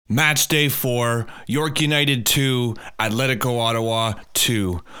Match day 4, York United 2, Atletico Ottawa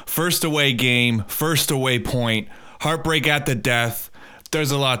 2. First away game, first away point, heartbreak at the death.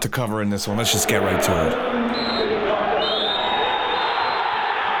 There's a lot to cover in this one. Let's just get right to it.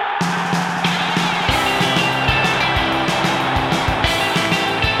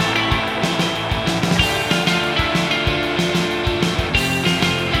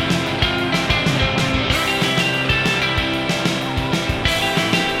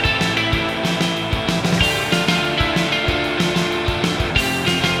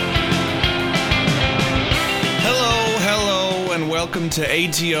 Welcome to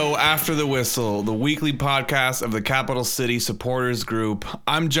ATO After the Whistle, the weekly podcast of the Capital City Supporters Group.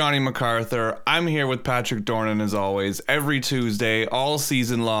 I'm Johnny MacArthur. I'm here with Patrick Dornan as always, every Tuesday, all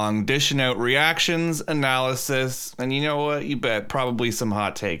season long, dishing out reactions, analysis, and you know what? You bet, probably some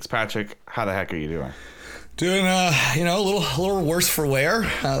hot takes. Patrick, how the heck are you doing? Doing, a little worse for wear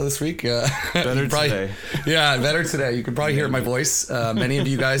this week. Better today. Yeah, better today. You can probably hear my voice. Many of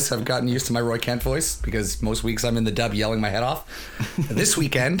you guys have gotten used to my Roy Kent voice because most weeks I'm in the dub yelling my head off. This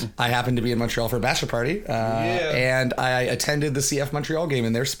weekend, I happened to be in Montreal for a bachelor party, and I attended the CF Montreal game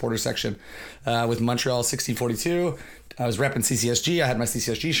in their supporter section with Montreal 1642. I was repping CCSG. I had my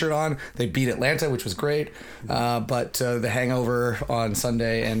CCSG shirt on. They beat Atlanta, which was great. But the hangover on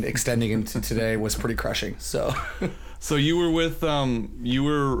Sunday and extending into today was pretty crushing. So you were with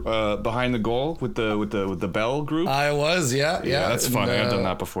behind the goal with the Bell group? I was, yeah. That's fun. I've done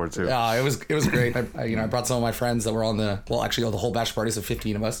that before too. Yeah, it was great. I brought some of my friends that were on the whole bachelor party, so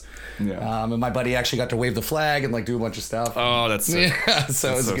 15 of us. Yeah. And my buddy actually got to wave the flag and do a bunch of stuff. Oh, that's sick. Yeah.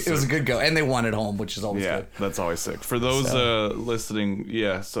 So it was a good go, and they won at home, which is always good. Yeah, that's always sick. For those listening,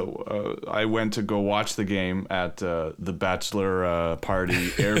 I went to go watch the game at the bachelor party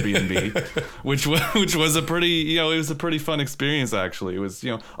Airbnb, which was a pretty it was a pretty fun experience actually. It was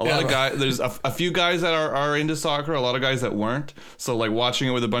a lot of guys. There's a few guys that are into soccer, a lot of guys that weren't. So watching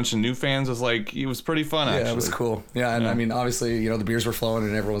it with a bunch of new fans was pretty fun. Actually, yeah, it was cool. Yeah, and I mean obviously the beers were flowing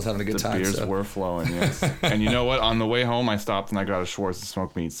and everyone was having a good time. The beers were flowing. Yes, and you know what? On the way home, I stopped and I got a Schwartz and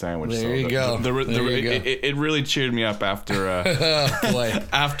smoked meat sandwich. There you go. It really cheered me up after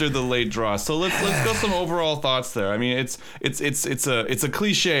after the late draw. So let's go some overall thoughts there. I mean it's a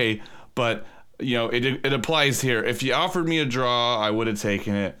cliche, but it applies here. If you offered me a draw, I would have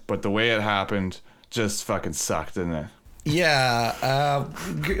taken it. But the way it happened just fucking sucked, didn't it? Yeah.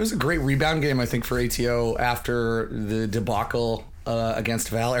 It was a great rebound game, I think, for ATO after the debacle against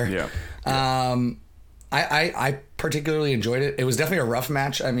Valor. Yeah. I particularly enjoyed it. It was definitely a rough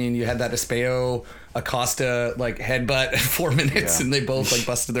match. I mean, you had that Espejo Acosta headbutt at 4 minutes, and they both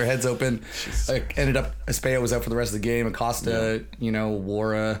busted their heads open. Ended up Espejo was out for the rest of the game. Acosta,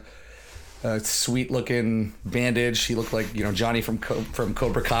 wore a sweet looking bandage. He looked like Johnny from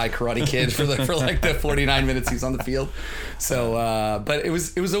Cobra Kai, Karate Kid for the 49 minutes he was on the field. So, but it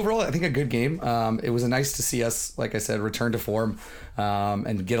was overall I think a good game. It was nice to see us, like I said, return to form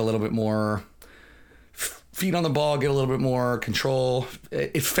and get a little bit more feet on the ball, get a little bit more control.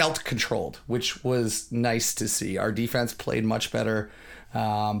 It felt controlled, which was nice to see. Our defense played much better,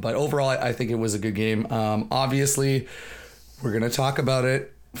 but overall I think it was a good game. Obviously, we're gonna talk about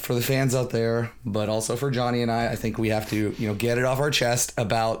it for the fans out there, but also for Johnny and I think we have to, get it off our chest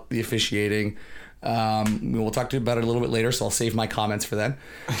about the officiating. We'll talk about it a little bit later, so I'll save my comments for then.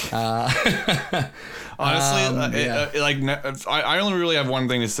 Honestly, I only really have one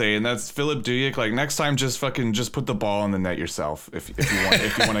thing to say, and that's Philip Dujek. Next time, just put the ball in the net yourself. If you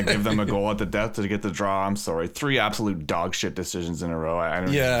want to give them a goal at the death to get the draw, I'm sorry. 3 absolute dog shit decisions in a row. I don't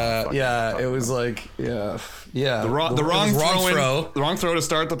it was the wrong throw to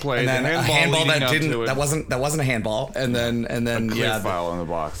start the play, and then a handball that wasn't a handball, and then a clear foul in the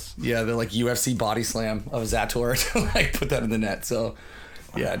box. Yeah, the UFC body slam of Zator to put that in the net. So.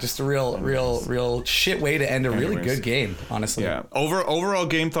 Yeah, just a real shit way to end a really good game, honestly. Yeah. Overall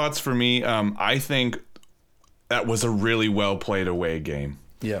game thoughts for me, I think that was a really well played away game.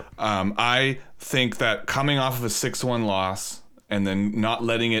 Yeah. I think that coming off of a 6-1 loss and then not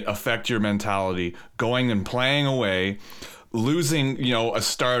letting it affect your mentality, going and playing away, losing, a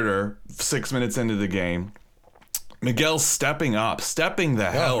starter 6 minutes into the game, Miguel stepping the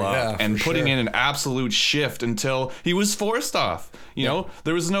hell up and putting in an absolute shift until he was forced off.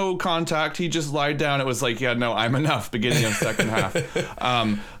 There was no contact. He just lied down. It was I'm enough. Beginning of second half.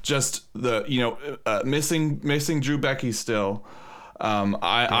 Just the missing Drew Becky still.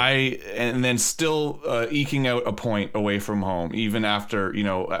 And then still eking out a point away from home, even after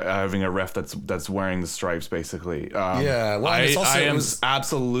having a ref that's wearing the stripes, basically. Well, I am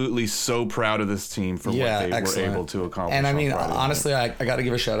absolutely so proud of this team for what they were able to accomplish. And I mean, honestly, I got to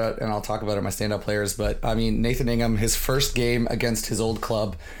give a shout out, and I'll talk about it in my standout players. But I mean, Nathan Ingham, his first game against his old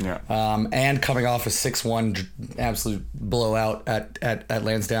club, and coming off a 6-1 absolute blowout at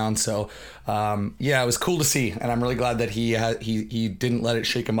Lansdowne. So it was cool to see, and I'm really glad that he didn't let it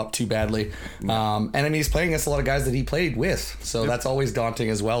shake him up too badly. And I mean, he's playing against a lot of guys that he played with, so that's always daunting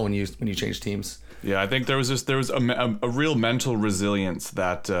as well when you change teams. Yeah, I think there was a real mental resilience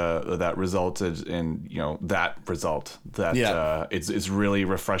that resulted in that result. It's really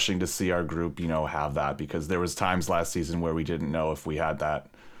refreshing to see our group have that, because there was times last season where we didn't know if we had that,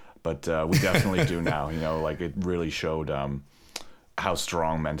 but we definitely do now. Like it really showed how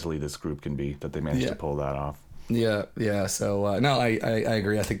strong mentally this group can be, that they managed to pull that off. Yeah. So no, I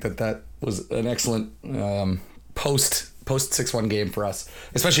agree. I think that was an excellent post 6-1 game for us,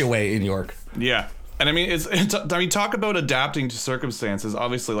 especially away in York. Yeah. And I mean, talk about adapting to circumstances.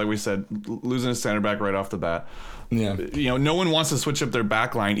 Obviously, like we said, losing a center back right off the bat. Yeah. No one wants to switch up their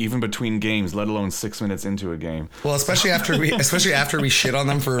back line even between games, let alone 6 minutes into a game. Well, especially after we shit on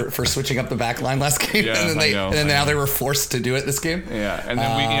them for switching up the back line last game, and then now they were forced to do it this game. Yeah, and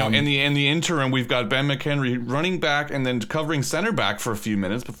then in the interim, we've got Ben McHenry running back and then covering center back for a few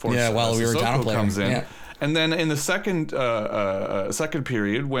minutes before while we were down a player comes in. Yeah. And then in the second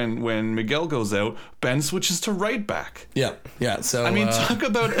period, when Miguel goes out, Ben switches to right back. Yeah. So I mean, talk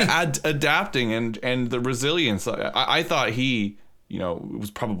about adapting and the resilience. I thought he,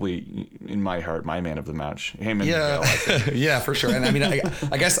 was probably in my heart my man of the match. Him and Miguel, I think. Yeah, for sure. And I mean,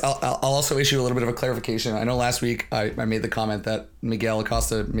 I guess I'll also issue a little bit of a clarification. I know last week I made the comment that Miguel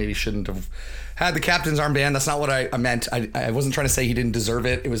Acosta maybe shouldn't have had the captain's armband. That's not what I meant. I wasn't trying to say he didn't deserve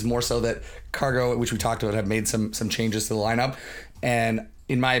it. It was more so that Cargo, which we talked about, had made some changes to the lineup. And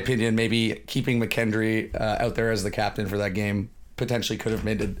in my opinion, maybe keeping McKendry out there as the captain for that game potentially could have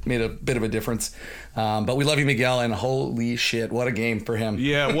made a bit of a difference. But we love you, Miguel, and holy shit, what a game for him.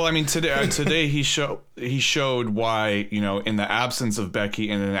 Yeah, well, I mean, today he showed why, in the absence of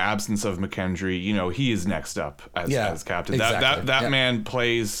Becky and in the absence of McKendry, he is next up as captain. Exactly. That man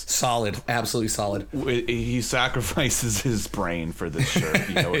plays solid, absolutely solid. He sacrifices his brain for this shirt.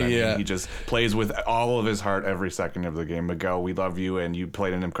 You know what I mean? He just plays with all of his heart every second of the game. Miguel, we love you, and you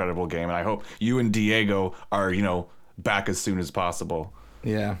played an incredible game, and I hope you and Diego are, back as soon as possible.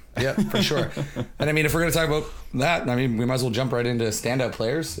 Yeah, for sure. And I mean, if we're going to talk about that, I mean, we might as well jump right into standout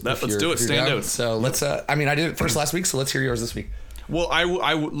players. Let's do it. Standouts. So let's. I mean, I did it first last week, so let's hear yours this week. Well,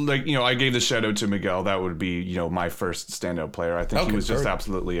 I gave the shout out to Miguel. That would be my first standout player. I think he was just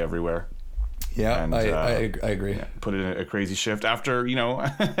absolutely everywhere. Yeah, and, I agree. Yeah, put in a crazy shift after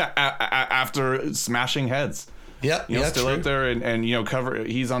after smashing heads. Yeah, still true. out there and cover.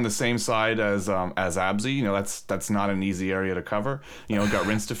 He's on the same side as Abzi. That's not an easy area to cover. Got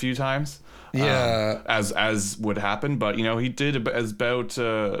rinsed a few times. Yeah, as would happen, but he did about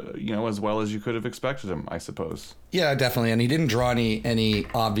as well as you could have expected him, I suppose. Yeah, definitely, and he didn't draw any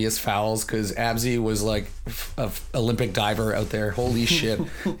obvious fouls because Abzi was like a Olympic diver out there. Holy shit!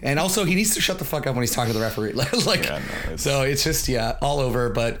 And also, he needs to shut the fuck up when he's talking to the referee. So it's just all over.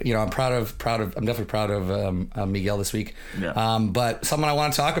 But I'm I'm definitely proud of Miguel this week. Yeah. But someone I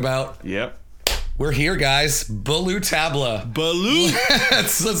want to talk about. Yep. We're here, guys. Baloo Tabla. Baloo.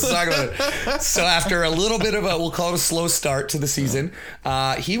 let's talk about it. So after a little bit of we'll call it a slow start to the season,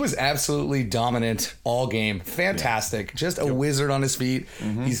 he was absolutely dominant all game. Fantastic. Yeah. Just a wizard on his feet.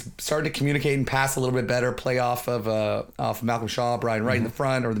 Mm-hmm. He's starting to communicate and pass a little bit better, play off of Malcolm Shaw, Brian Wright in the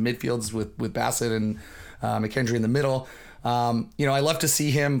front, or the midfields with Bassett and McKendry in the middle. I love to see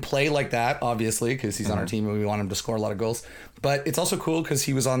him play like that, obviously, because he's on our team and we want him to score a lot of goals. But it's also cool because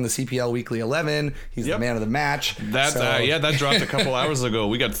he was on the CPL Weekly 11. He's the man of the match. That dropped a couple hours ago.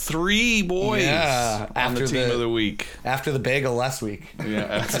 We got 3 boys on the team of the week. After the bagel last week.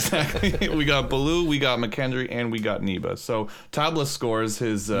 Yeah, exactly. We got Baloo, we got McKendry, and we got Neba. So Tabla scores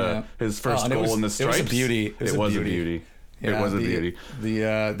his first goal in the stripes. It was a beauty. It was a beauty. Yeah, it was a beauty.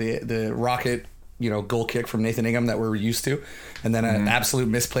 The rocket goal kick from Nathan Ingham that we're used to, and then an absolute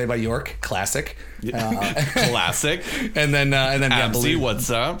misplay by York, classic. Classic. And then Abzi,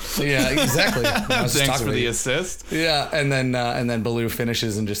 what's up? Yeah, exactly. Thanks for the assist. Yeah, and then Baloo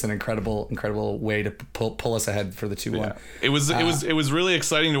finishes in just an incredible way to pull us ahead for the 2-1. Yeah. It was really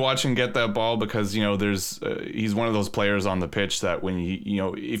exciting to watch him get that ball because there's he's one of those players on the pitch that when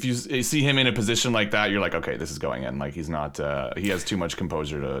if you see him in a position like that, you're like, okay, this is going in. Like he's not he has too much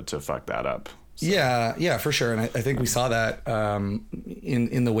composure to fuck that up. So. Yeah, for sure. And I think we saw that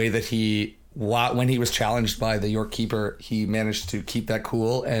in the way that when he was challenged by the York keeper, he managed to keep that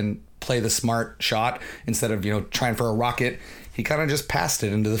cool and play the smart shot instead of, trying for a rocket. He kind of just passed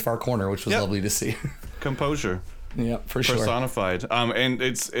it into the far corner, which was lovely to see. Composure. Yeah, for sure. Personified. And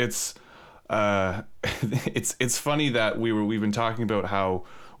it's funny that we've been talking about how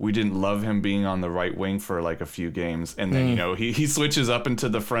we didn't love him being on the right wing for like a few games, and then he switches up into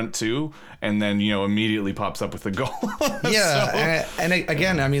the front too, and then immediately pops up with a goal. Yeah, and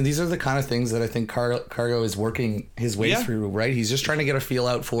again, I mean, these are the kind of things that I think Cargo is working his way through. Right, he's just trying to get a feel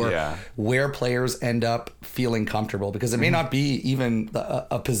out for where players end up feeling comfortable, because it may not be even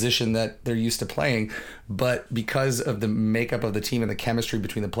a position that they're used to playing, but because of the makeup of the team and the chemistry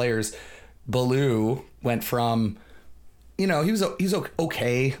between the players, Baloo went from. He was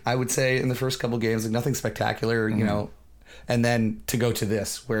okay, I would say, in the first couple of games, like nothing spectacular, and then to go to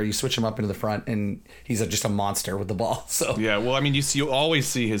this where you switch him up into the front and he's just a monster with the ball. So yeah, well, I mean, you always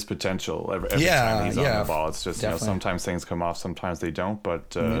see his potential every time he's on the ball. It's just sometimes things come off, sometimes they don't.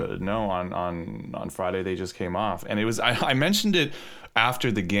 But no, on Friday they just came off, and it was I mentioned it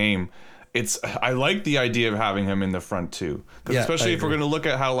after the game. I like the idea of having him in the front too, because especially if we're going to look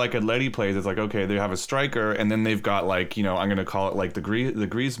at how like Atleti plays, it's like, okay, they have a striker, and then they've got like I'm going to call it like the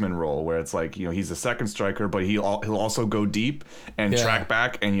Griezmann role, where it's like he's a second striker, but he'll also go deep and track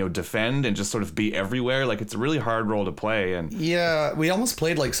back and defend and just sort of be everywhere. Like it's a really hard role to play. And we almost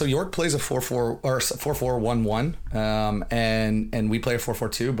played York plays a 4-4 or 4-4-1-1, and we play a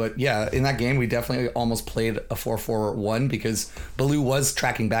 4-4-2. But in that game we definitely almost played a 4-4-1 because Baloo was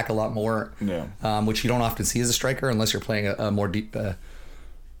tracking back a lot more. Which you don't often see as a striker unless you're playing a more deep,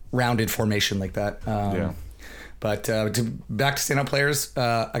 rounded formation like that. But back to standout players,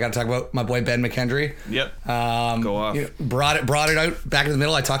 I got to talk about my boy Ben McKendry. Yep. Go off. Brought it out back in the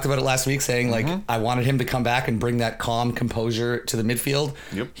middle. I talked about it last week, saying I wanted him to come back and bring that calm composure to the midfield.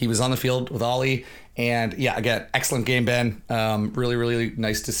 Yep. He was on the field with Ollie. And again, excellent game, Ben. Really, really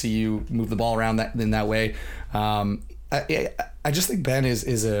nice to see you move the ball around in that way. I just think Ben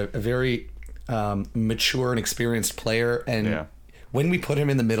is a very mature and experienced player, and when we put him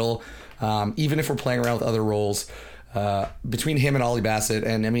in the middle, even if we're playing around with other roles, between him and Ollie Bassett,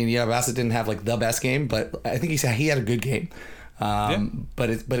 and I mean, Bassett didn't have like the best game, but I think he had a good game. But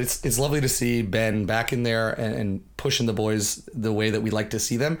it's lovely to see Ben back in there and pushing the boys the way that we like to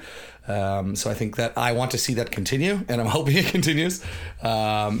see them. So I think that I want to see that continue, and I'm hoping it continues.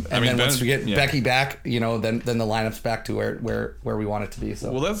 Once we get Becky back, then the lineup's back to where we want it to be.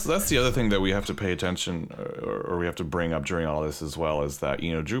 So that's the other thing that we have to pay attention or we have to bring up during all this as well, is that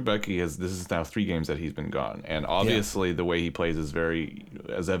Drew Becky this is now 3 games that he's been gone, and obviously the way he plays is very,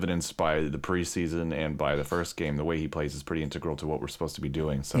 as evidenced by the preseason and by the first game, the way he plays is pretty integral to what we're supposed to be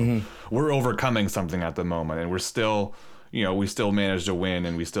doing. So we're overcoming something at the moment, and we're still. We still managed to win,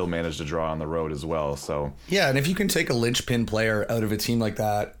 and we still managed to draw on the road as well. So and if you can take a linchpin player out of a team like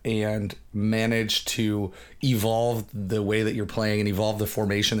that and manage to evolve the way that you're playing and evolve the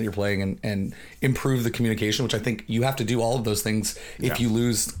formation that you're playing and improve the communication, which I think you have to do all of those things if you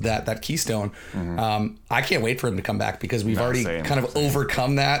lose that keystone. I can't wait for him to come back, because we've already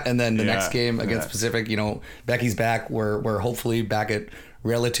overcome that. And then the next game against Pacific, Becky's back. We're hopefully back at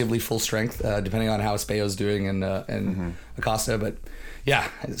relatively full strength, depending on how Espejo's doing and Acosta. But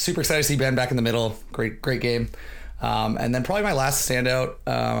super excited to see Ben back in the middle. Great game. And then probably my last standout,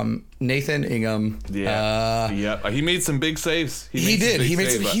 Nathan Ingham. He made some big saves. He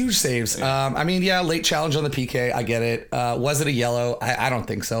made some huge saves. Late challenge on the PK. I get it. Was it a yellow? I don't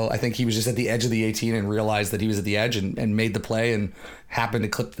think so. I think he was just at the edge of the 18 and realized that he was at the edge and made the play and happened to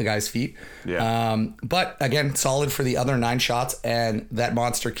clip the guy's feet. But again, solid for the other 9 shots, and that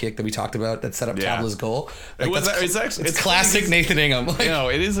monster kick that we talked about that set up Tabla's goal. It's classic Nathan Ingham.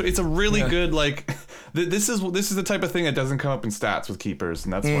 It's a really good This is the type of thing that doesn't come up in stats with keepers,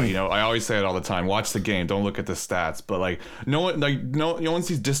 and that's why I always say it all the time. Watch the game, don't look at the stats. But no one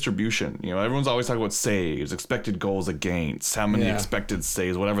sees distribution. Everyone's always talking about saves, expected goals against, how many expected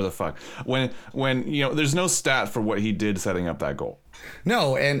saves, whatever the fuck. When there's no stat for what he did setting up that goal.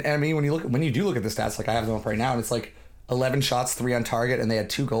 No, and I mean when you do look at the stats, like I have them up right now, and it's 11 shots, 3 on target, and they had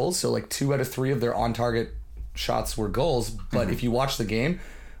 2 goals. So 2 out of 3 of their on target shots were goals. But if you watch the game,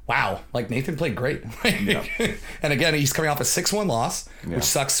 wow, Nathan played great. And again, he's coming off a 6-1 loss, which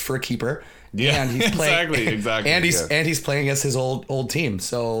sucks for a keeper. Yeah, and he's playing, exactly. And he's playing against his old team.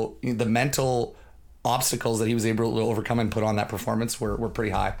 So the mental obstacles that he was able to overcome and put on that performance were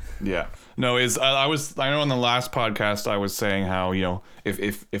pretty high. Yeah. No, I know on the last podcast I was saying how,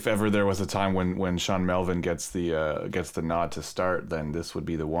 if ever there was a time when Sean Melvin gets the nod to start, then this would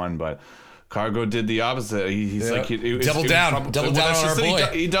be the one. But Cargo did the opposite. He's like, doubled down on our boy.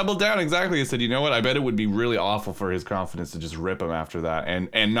 He doubled down, exactly. He said, you know what? I bet it would be really awful for his confidence to just rip him after that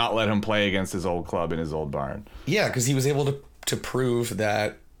and not let him play against his old club in his old barn. Yeah, because he was able to prove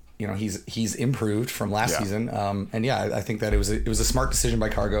that, you know, he's improved from last season. And yeah, I think that it was a smart decision by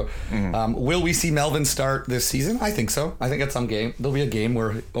Cargo. Mm-hmm. Will we see Melvin start this season? I think so. I think at some game there'll be a game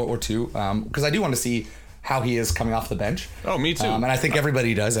or two, because I do want to see how he is coming off the bench. Oh, me too. And I think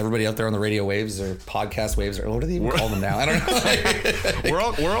everybody does. Everybody out there on the radio waves or podcast waves, or what do they even call them now? I don't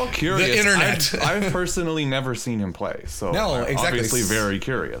know. we're all curious. The internet. I've personally never seen him play, so no, exactly. Obviously very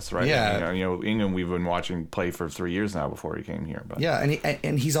curious, right? Yeah. You know, England we've been watching play for 3 years now before he came here. But yeah,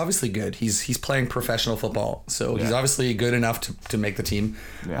 and he's obviously good. He's playing professional football, so he's obviously good enough to make the team.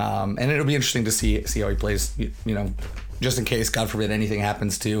 Yeah. And it'll be interesting to see how he plays. You know, just in case, God forbid, anything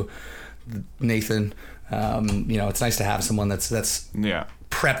happens to Nathan. You know, it's nice to have someone that's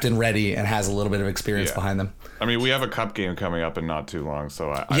prepped and ready and has a little bit of experience behind them. I mean, we have a cup game coming up in not too long,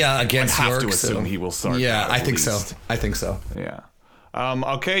 so against I have York, to assume he will start. Yeah, I think so. Yeah.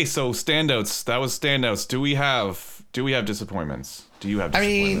 Okay, so standouts. That was standouts. Do we have disappointments? Do you have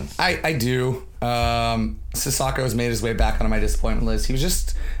disappointments? I mean, I do. Sissoko has made his way back onto my disappointment list. He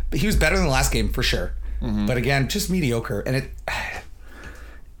was better than the last game for sure, but again, just mediocre. And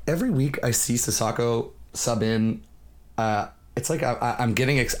every week I see Sissoko sub in, it's like I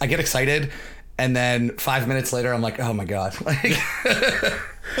get excited, and then 5 minutes later I'm like, oh my god, like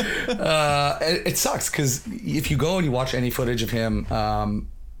it sucks, because if you go and you watch any footage of him,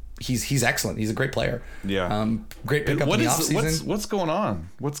 he's excellent. He's a great player. Yeah. Great pickup in the offseason. What's going on?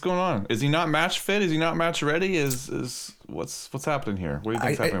 What's going on? Is he not match fit? Is he not match ready? Is what's happening here? What do you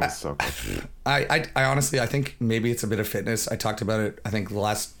think's happening with Sissoko? I honestly, I think maybe it's a bit of fitness. I talked about it, I think, the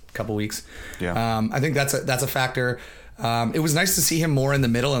last couple weeks. Yeah. I think that's a factor. It was nice to see him more in the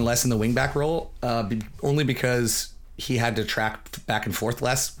middle and less in the wingback role, only because he had to track back and forth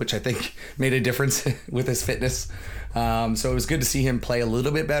less, which I think made a difference with his fitness. So it was good to see him play a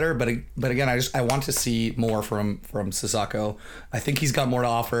little bit better, but again, I want to see more from Sissoko. I think he's got more to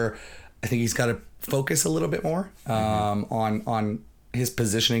offer. I think he's got to focus a little bit more on his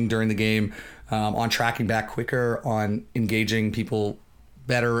positioning during the game, on tracking back quicker, on engaging people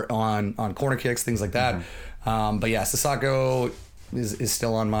better on corner kicks, things like that. But yeah, Sissoko is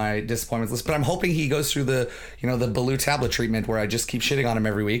still on my disappointments list, but I'm hoping he goes through the Baloo tablet treatment where I just keep shitting on him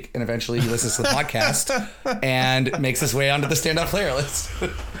every week, and eventually he listens to the podcast and makes his way onto the standout player list.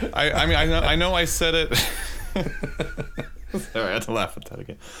 I mean, I know I said it. Sorry, I had to laugh at that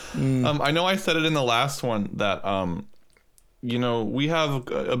again. I know I said it in the last one that you know, we have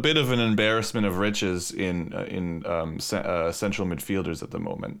a bit of an embarrassment of riches in central midfielders at the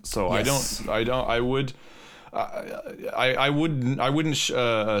moment. So yes. I wouldn't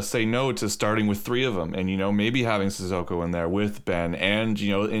say no to starting with three of them, and you know, maybe having Sissoko in there with Ben, and you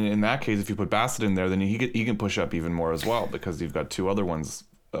know, in that case, if you put Bassett in there, then he can push up even more as well, because you've got two other ones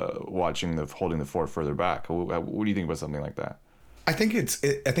holding the fort further back. What do you think about something like that? I think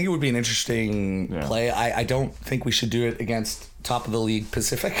it would be an interesting play. I don't think we should do it against top of the league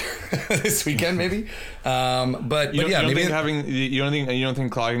Pacific this weekend, maybe. But you yeah, maybe you don't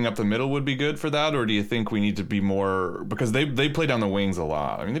think clogging up the middle would be good for that, or do you think we need to be more, because they play down the wings a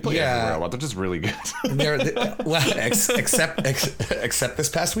lot? I mean, they play everywhere a lot. They're just really good. Except this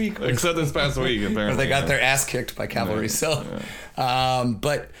past week. Except this past week, apparently. Where they got their ass kicked by Cavalry.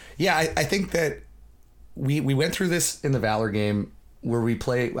 But yeah, I think that we went through this in the Valor game, where we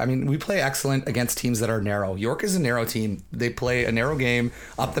play excellent against teams that are narrow. York is a narrow team. They play a narrow game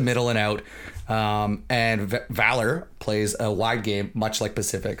up the middle and out. And Valor plays a wide game, much like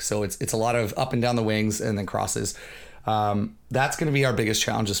Pacific. So it's a lot of up and down the wings and then crosses. That's going to be our biggest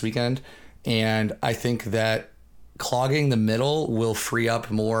challenge this weekend. And I think that clogging the middle will free up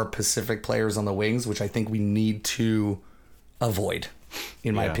more Pacific players on the wings, which I think we need to avoid,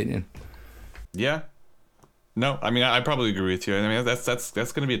 in my opinion. Yeah. No, I mean, I probably agree with you. I mean, that's going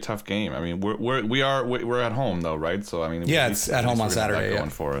to be a tough game. I mean, we're at home though, right? So I mean, it's at home on Saturday. Going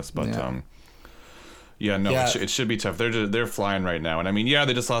for us, but it should be tough. They're flying right now, and I mean,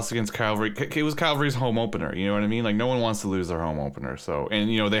 they just lost against Calvary. It was Calvary's home opener. You know what I mean? Like, no one wants to lose their home opener. So, and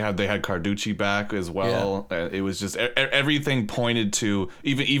you know, they had Carducci back as well. Yeah. It was just everything pointed to,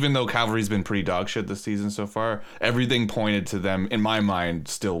 even though Calvary's been pretty dog shit this season so far, everything pointed to them, in my mind,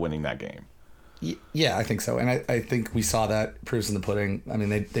 still winning that game. Yeah, I think so, and I think we saw that proofs in the pudding. I mean,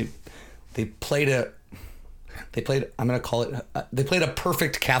 they played I'm going to call it. They played a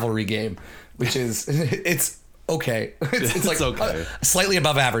perfect Cavalry game, which is it's okay. It's like okay. Slightly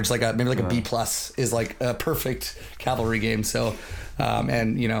above average, like maybe like a B plus is like a perfect cavalry game. So,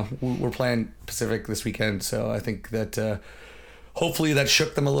 and you know, we're playing Pacific this weekend, so I think that hopefully that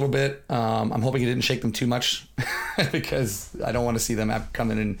shook them a little bit. I'm hoping it didn't shake them too much because I don't want to see them come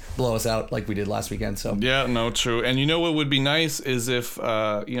in and blow us out like we did last weekend. So yeah, no, true. And you know what would be nice is if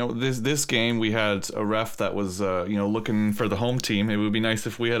you know, this game we had a ref that was you know, looking for the home team. It would be nice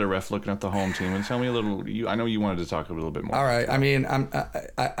if we had a ref looking at the home team. And tell me a little. I know you wanted to talk a little bit more. All right. I mean,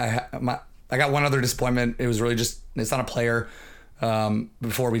 I got one other disappointment. It was really just, it's not a player.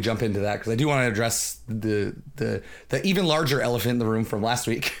 Before we jump into that, because I do want to address the even larger elephant in the room from last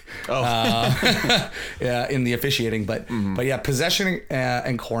week. Yeah, in the officiating, but yeah, possession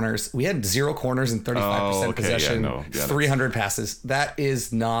and corners. We had 0 corners and 35% possession, 300 passes. That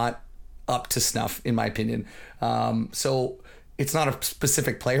is not up to snuff, in my opinion. So it's not a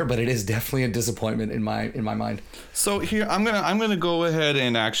specific player, but it is definitely a disappointment in my mind. So here I'm gonna go ahead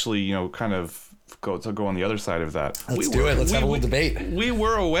and actually, you know, kind of go on the other side of that. Let's do it. Let's have a little debate. We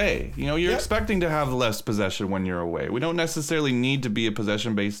were away. You know, you're expecting to have less possession when you're away. We don't necessarily need to be a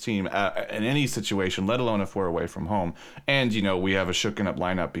possession-based team in any situation, let alone if we're away from home. And, you know, we have a shooken up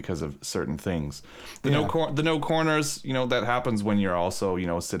lineup because of certain things. The no corners, you know, that happens when you're also, you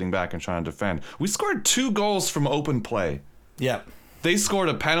know, sitting back and trying to defend. We scored 2 goals from open play. Yeah. They scored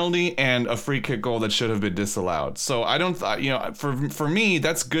a penalty and a free kick goal that should have been disallowed. So I don't, you know, for me,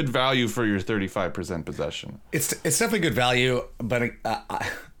 that's good value for your 35% possession. It's definitely good value, but I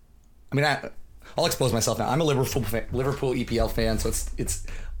mean, I'll expose myself now. I'm a Liverpool EPL fan, so it's.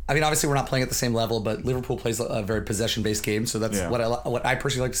 I mean, obviously we're not playing at the same level, but Liverpool plays a very possession-based game, so that's what I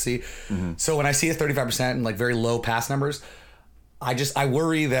personally like to see. Mm-hmm. So when I see a 35% and like very low pass numbers, I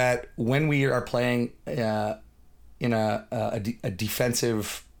worry that when we are playing in a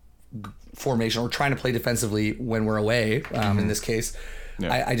defensive formation or trying to play defensively when we're away, in this case,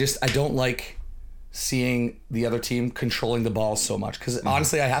 I don't like seeing the other team controlling the ball so much, because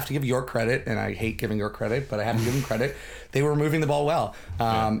honestly I have to give York credit, and I hate giving York credit, but I have to give them credit. They were moving the ball well,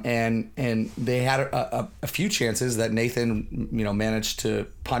 and they had a few chances that Nathan, you know, managed to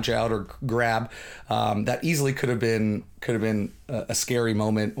punch out or grab that easily could have been a scary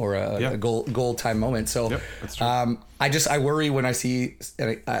moment or a goal time moment. So that's true. I worry when I see,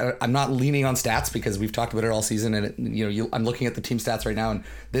 and I'm not leaning on stats because we've talked about it all season, and I'm looking at the team stats right now, and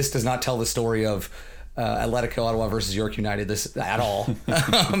this does not tell the story of Atletico Ottawa versus York United this at all.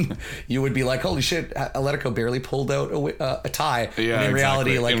 You would be like, holy shit, Atletico barely pulled out a tie. Yeah, and in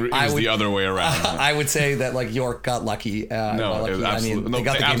reality, like it was the other way around. I would say that like York got lucky. They absolutely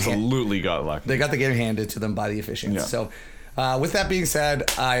got lucky. They got the game handed to them by the officiants. Yeah. So. With that being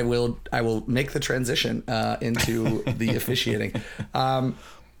said, I will make the transition into the officiating.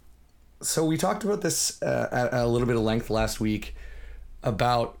 So we talked about this at a little bit of length last week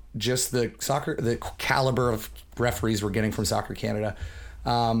about just the caliber of referees we're getting from Soccer Canada.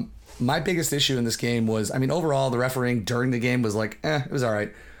 My biggest issue in this game was, I mean, overall the refereeing during the game was like, it was all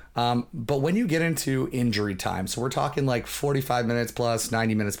right. But when you get into injury time, so we're talking like 45 minutes plus,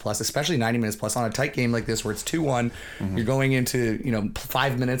 90 minutes plus, especially 90 minutes plus on a tight game like this where it's 2-1, you're going into, you know,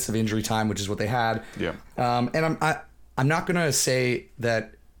 5 minutes of injury time, which is what they had. Yeah. And I'm not going to say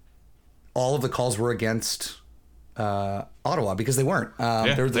that all of the calls were against Ottawa, because they weren't.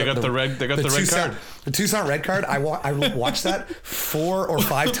 They got the red card. The Tucson red card. I watched that 4 or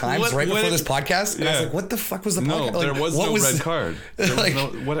 5 times before this podcast, and I was like, "What the fuck was the podcast?" Like, there was no red card.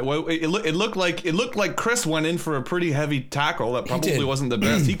 It looked like Chris went in for a pretty heavy tackle that probably wasn't the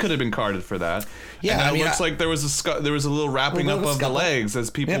best. He could have been carded for that. Yeah, and it looks like there was a little wrapping up of the legs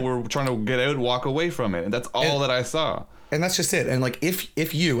as people were trying to get out and walk away from it, and that's all that I saw. And that's just it. And like,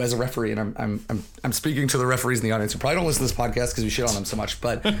 if you as a referee, and I'm speaking to the referees in the audience who probably don't listen to this podcast because we shit on them so much,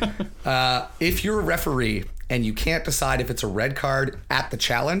 but if you're a referee and you can't decide if it's a red card at the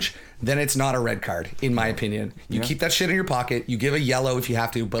challenge, then it's not a red card, in my opinion. You keep that shit in your pocket. You give a yellow if you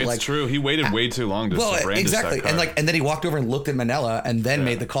have to, but it's true. He waited way too long to brandish that card. And then he walked over and looked at Manella and then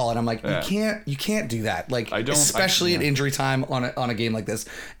made the call. And I'm like, you can't do that. Like, especially at injury time on a game like this.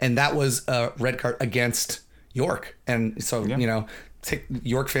 And that was a red card against York. And so, you know,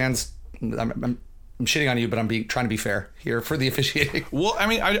 York fans, I'm shitting on you, but I'm trying to be fair here for the officiating. Well, I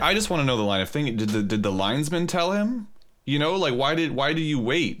mean, I just want to know the line of thing. Did the linesman tell him? You know, like why do you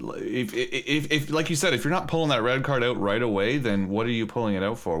wait? If like you said, if you're not pulling that red card out right away, then what are you pulling it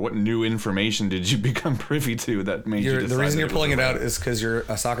out for? What new information did you become privy to that made you decide the reason you're pulling it out right? is because you're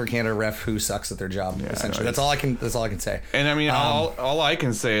a Soccer Canada ref who sucks at their job. Essentially, that's all I can say. And I mean, all I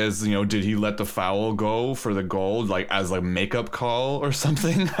can say is, you know, did he let the foul go for the goal, like as a makeup call or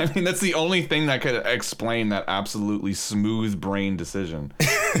something? I mean, that's the only thing that could explain that absolutely smooth brain decision.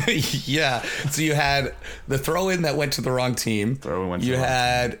 Yeah. So you had the throw in that went to the wrong team. You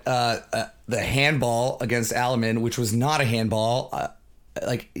had the handball against Alaman, which was not a handball.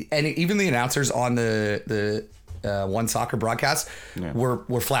 And even the announcers on the One Soccer broadcast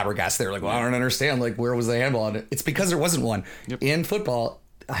were flabbergasted. They were like, "Well, I don't understand. Like, where was the handball?" And it's because there wasn't one. Yep. In football,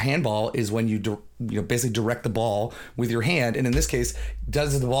 a handball is when you basically direct the ball with your hand, and in this case,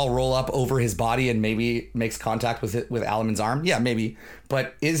 does the ball roll up over his body and maybe makes contact with Alaman's arm? Yeah, maybe.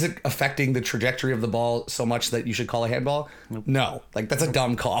 But is it affecting the trajectory of the ball so much that you should call a handball? Nope. No, like that's a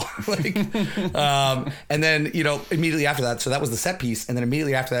dumb call. And then immediately after that, so that was the set piece, and then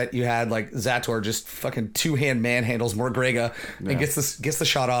immediately after that, you had like Zator just fucking 2-hand manhandles Morgrega and gets the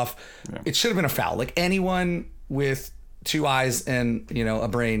shot off. Yeah. It should have been a foul. Like anyone with two eyes and a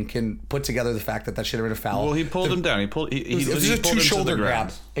brain can put together the fact that should have been a foul. Well, he pulled him down. It was a two-shoulder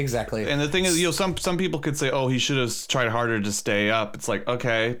grab. Exactly. And the thing is, some people could say, "Oh, he should have tried harder to stay up." It's like,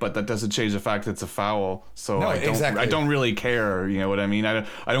 okay, but that doesn't change the fact that it's a foul. So no, I don't really care. You know what I mean? I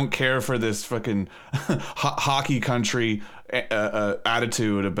don't care for this fucking hockey country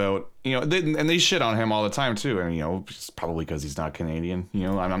attitude about they shit on him all the time too, and it's probably because he's not Canadian.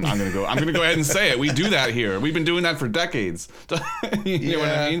 I'm gonna go ahead and say it. We do that here. We've been doing that for decades. You know what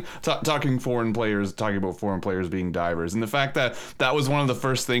I mean? Talking about foreign players being divers, and the fact that was one of the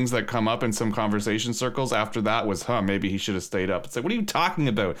first things that come up in some conversation circles after that was, maybe he should have stayed up. It's like, what are you talking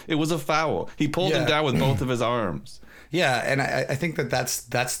about? It was a foul. He pulled him down with both of his arms. Yeah, and I think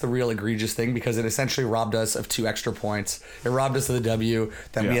that's the real egregious thing, because it essentially robbed us of 2 extra points. It robbed us of the W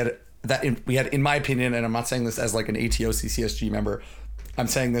that we had, in my opinion, and I'm not saying this as like an ATOC CSG member. I'm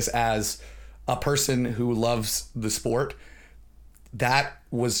saying this as a person who loves the sport. That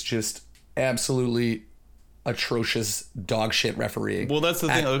was just absolutely atrocious dog shit refereeing. Well, that's the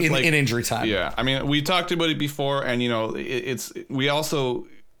thing in injury time. Yeah, I mean, we talked about it before, and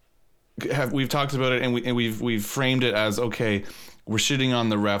we've talked about it, and we've framed it as, okay, we're shitting on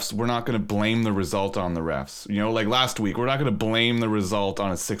the refs. We're not going to blame the result on the refs. Like last week, we're not going to blame the result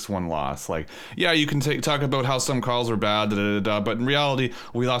on a 6-1 loss. Like, yeah, you can talk about how some calls were bad, but in reality,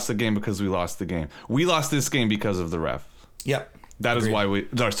 we lost the game because we lost the game. We lost this game because of the ref. Yep. That is why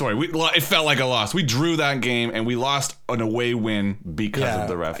it felt like a loss. We drew that game, and we lost an away win because of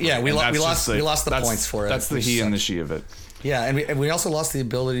the ref. Yeah, we lost the points for it. That's the he and the she of it. Yeah, and we also lost the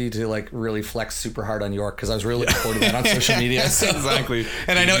ability to like really flex super hard on York, because I was really reporting that on social media. So. Exactly.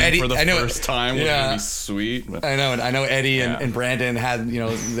 And I know Eddie for the first time was gonna be sweet. But. I know, and I know Eddie and Brandon had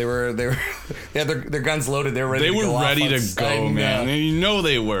they had their guns loaded. They were ready. To go, man. And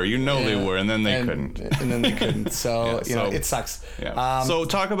they were. They were, and then they couldn't. And then they couldn't. So it sucks. Yeah. So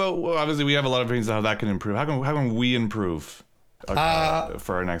talk about, obviously we have a lot of opinions on how that can improve. How can we improve for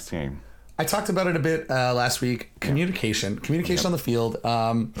our next game? I talked about it a bit last week. Communication on the field.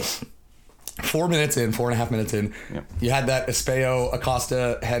 4.5 minutes in, you had that Espejo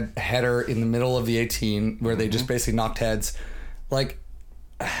Acosta header in the middle of the 18 where they just basically knocked heads. Like,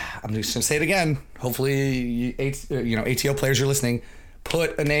 I'm just gonna say it again. Hopefully, ATO players, you're listening.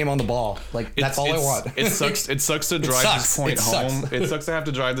 Put a name on the ball. Like, that's all I want. It sucks. It sucks to drive this point home. It sucks to have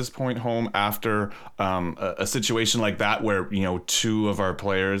to drive this point home after a situation like that where 2 of our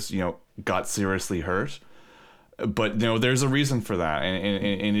players got seriously hurt. But there's a reason for that,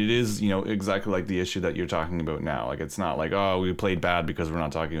 and it is exactly like the issue that you're talking about now. Like, it's not like, oh, we played bad because we're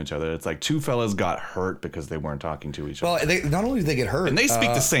not talking to each other. It's like 2 fellas got hurt because they weren't talking to each other. Well, not only did they get hurt, and they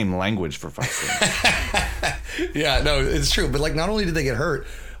speak the same language, for fuck's sake. Yeah, no, it's true. But like, not only did they get hurt,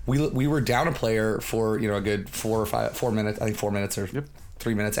 we were down a player for a good 4 minutes. I think 4 minutes or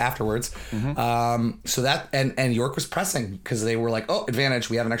 3 minutes afterwards. Mm-hmm. So that and York was pressing because they were like, oh,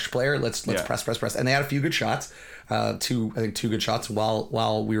 advantage, we have an extra player. Let's press, and they had a few good shots. Two good shots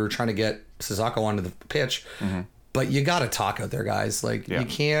while we were trying to get Sissoko onto the pitch. Mm-hmm. But you got to talk out there, guys. Like, you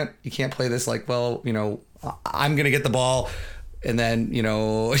can't play this like, well, I'm gonna get the ball, and then you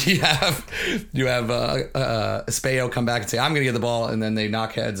have Espejo come back and say, I'm gonna get the ball, and then they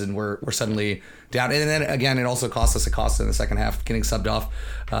knock heads, and we're suddenly down. And then again, it also cost us Acosta in the second half getting subbed off.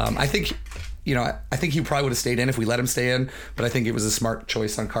 I think I think he probably would have stayed in if we let him stay in, but I think it was a smart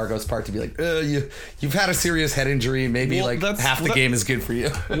choice on Cargo's part to be like, you've had a serious head injury. Maybe half the game is good for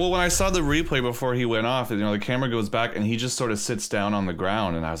you. Well, when I saw the replay before he went off, the camera goes back and he just sort of sits down on the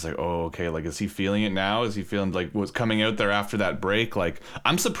ground, and I was like, oh, okay, like, is he feeling it now? Is he feeling like what's coming out there after that break? Like,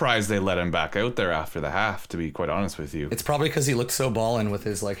 I'm surprised they let him back out there after the half, to be quite honest with you. It's probably because he looked so ballin' with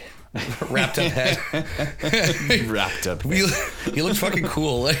his like wrapped up head. Wrapped up. He looked fucking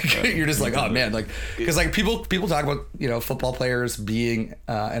cool. Like, you're just like, oh man, like, because like people talk about football players being,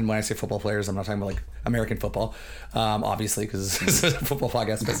 and when I say football players, I'm not talking about like American football, obviously, because it's a football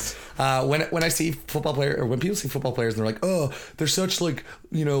podcast. But when I see football player, or when people see football players, and they're like, oh, they're such like,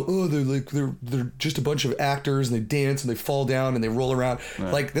 they're just a bunch of actors, and they dance and they fall down and they roll around.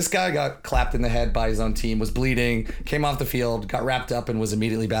 Right. Like, this guy got clapped in the head by his own team, was bleeding, came off the field, got wrapped up, and was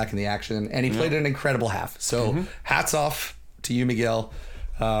immediately back in the action. And he played an incredible half. So hats off to you, Miguel.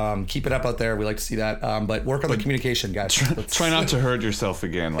 Keep it up out there. We like to see that. But work on the communication, guys. Try not to hurt yourself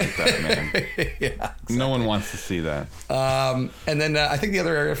again like that, man. Yeah, exactly. No one wants to see that. And then I think the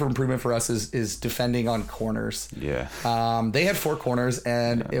other area for improvement for us is defending on corners. Yeah. They had 4 corners,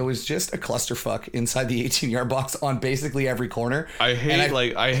 and it was just a clusterfuck inside the 18-yard box on basically every corner. I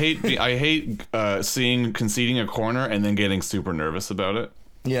hate seeing conceding a corner and then getting super nervous about it.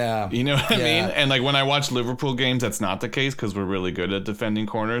 Yeah. You know what I mean? And like when I watch Liverpool games, that's not the case because we're really good at defending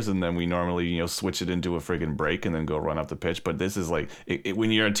corners, and then we normally, switch it into a friggin' break and then go run up the pitch. But this is like,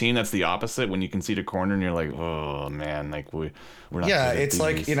 when you're a team, that's the opposite. When you concede a corner and you're like, oh man, like we're not. Yeah, it's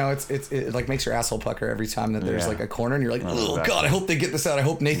like, it like makes your asshole pucker every time that there's like a corner and you're like, oh exactly. God, I hope they get this out. I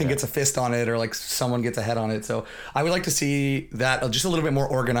hope Nathan gets a fist on it, or like someone gets a head on it. So I would like to see that just a little bit more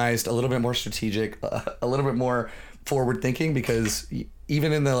organized, a little bit more strategic, a little bit more forward thinking, because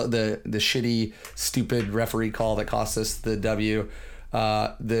even in the shitty, stupid referee call that cost us the W,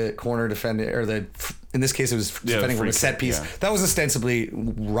 the corner defender, or in this case it was defending from a set piece. Yeah. That was ostensibly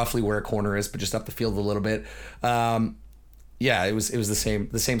roughly where a corner is, but just up the field a little bit. It was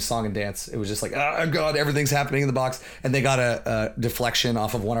the same song and dance. It was just like, oh God, everything's happening in the box, and they got a deflection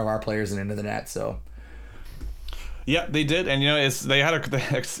off of one of our players and into the net. So. Yeah, they did, and it's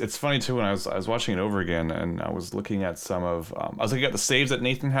funny too. When I was watching it over again, and I was looking at I was looking at the saves that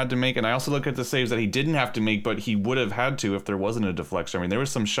Nathan had to make, and I also looked at the saves that he didn't have to make, but he would have had to if there wasn't a deflection. I mean, there were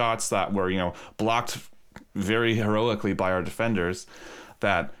some shots that were blocked very heroically by our defenders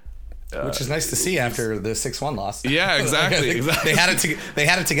that. Which is nice to see after the 6-1 loss. Yeah, exactly. They had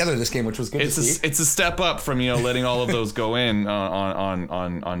it together this game, which was good to see. It's a step up from letting all of those go in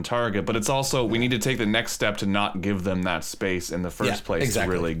on target, but it's also we need to take the next step to not give them that space in the first place to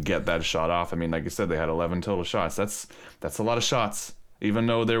really get that shot off. I mean, like you said, they had 11 total shots. That's a lot of shots, even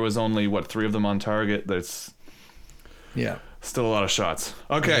though there was only 3 of them on target. That's still a lot of shots.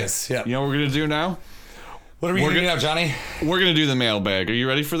 Okay, yes, yeah. You know what we're gonna do now? What are we going to do now, Johnny? We're going to do the mailbag. Are you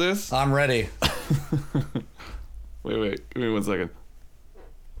ready for this? I'm ready. Wait. Give me 1 second.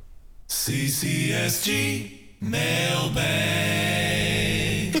 CCSG mailbag.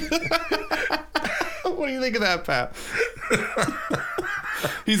 What do you think of that, Pat?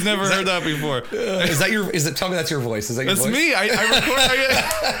 He's never heard that before. Tell me that's your voice. Is that your voice? That's me. I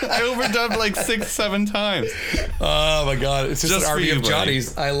overdubbed like 6-7 times. Oh my God. It's just an army of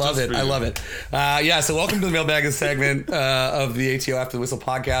Johnnies. I love it. So welcome to the mailbag segment of the ATO After the Whistle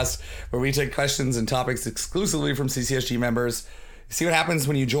podcast, where we take questions and topics exclusively from CCSG members. See what happens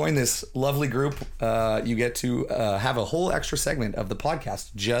when you join this lovely group. You get to have a whole extra segment of the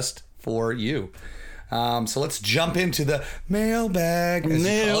podcast just for you. So let's jump into the mailbag. I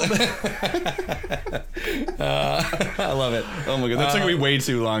love it. Oh my God, that took me way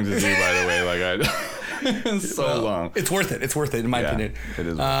too long to do. By the way, it's long. It's worth it. It's worth it, in my opinion. It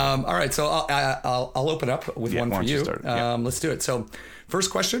is. All right, so I'll open up with one for you. Let's do it. So. First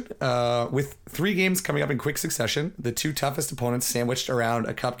question, with 3 games coming up in quick succession, the 2 toughest opponents sandwiched around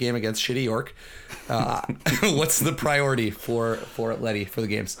a cup game against shitty York, what's the priority for Letty for the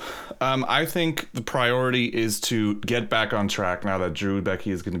games? I think the priority is to get back on track now that Drew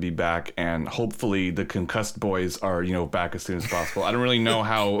Becky is going to be back, and hopefully the concussed boys are back as soon as possible. I don't really know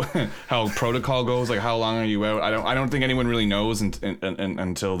how protocol goes, like how long are you out? I don't think anyone really knows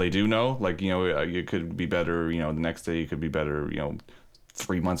until they do know. Like you could be better. The next day you could be better.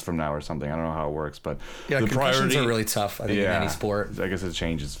 3 months from now or something. I don't know how it works, but the priorities are really tough. I think in any sport. I guess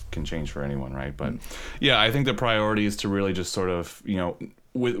can change for anyone, right? But I think the priority is to really just sort of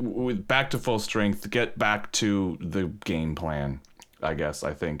with back to full strength, get back to the game plan. I guess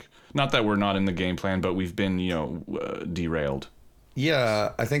I think not that we're not in the game plan, but we've been derailed.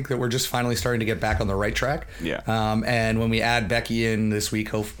 Yeah, I think that we're just finally starting to get back on the right track. Yeah. And when we add Becky in this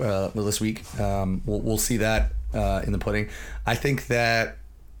week, we'll see that in the pudding. I think that,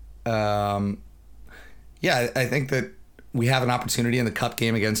 I think that we have an opportunity in the cup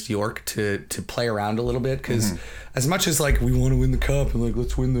game against York to play around a little bit, because as much as like we want to win the cup and like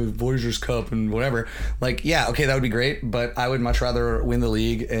let's win the Voyagers Cup and whatever, like okay, that would be great, but I would much rather win the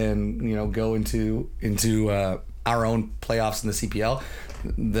league and go into our own playoffs in the CPL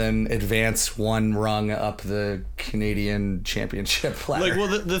than advance one rung up the Canadian Championship ladder. Like,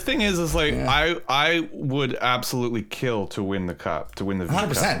 well, the thing is like, I would absolutely kill to win the cup, to win the V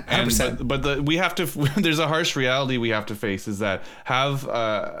 100%, 100%. But we have to. There's a harsh reality we have to face, is that have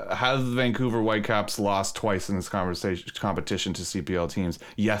Vancouver Whitecaps lost twice in this competition to CPL teams?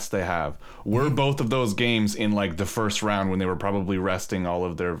 Yes, they have. Were both of those games in like the first round when they were probably resting all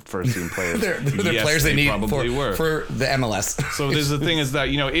of their first team players? they're yes, players they need for the MLS. So there's the thing is that,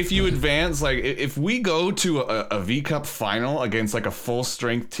 if you advance, like if we go to a V Cup final against like a full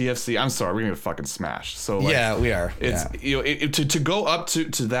strength TFC, I'm sorry, we're gonna get fucking smashed. So like, yeah, we are. It's to go up to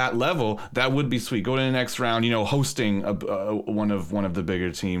that level, that would be sweet. Go to the next round, hosting one of the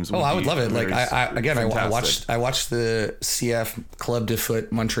bigger teams. I would love it. Like I watched the CF Club de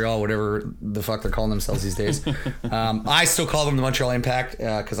Foot Montreal, whatever the fuck they're calling themselves these days. I still call them the Montreal Impact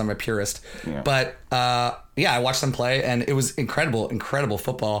because I'm a purist. Yeah. But I watched them play, and it was incredible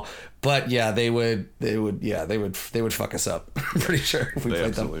football. But yeah, they would fuck us up. I'm pretty sure if we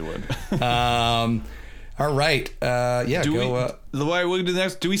played them. They absolutely would. All right.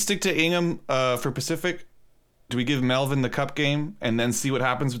 Do we stick to Ingham for Pacific? Do we give Melvin the cup game and then see what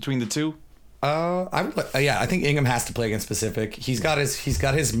happens between the two? I think Ingham has to play against Pacific. He's got his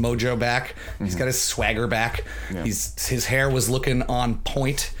mojo back. He's got his swagger back. Yeah. His hair was looking on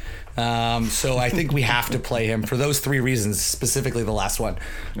point. So I think we have to play him for those three reasons, specifically the last one.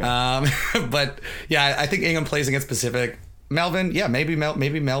 Yeah. But yeah, I think Ingham plays against Pacific. Melvin, maybe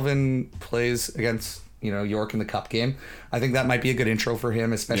Melvin plays against York in the cup game. I think that might be a good intro for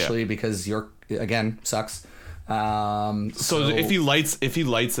him, especially because York again sucks. So if he lights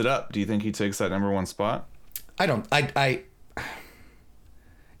it up, do you think he takes that number one spot? I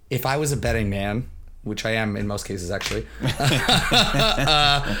if I was a betting man, which I am in most cases actually,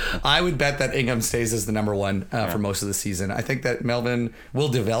 I would bet that Ingham stays as the number one for most of the season. I think that Melvin will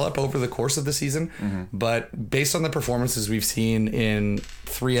develop over the course of the season, but based on the performances we've seen in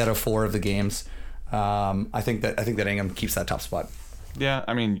 3 out of 4 of the games, I think that Ingham keeps that top spot. Yeah,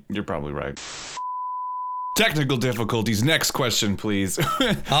 I mean, you're probably right. Technical difficulties. Next question, please. Who do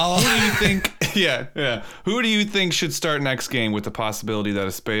you think? Yeah. Who do you think should start next game with the possibility that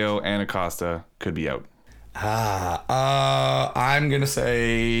Espejo and Acosta could be out? I'm gonna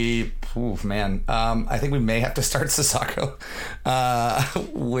say, I think we may have to start Sissoko,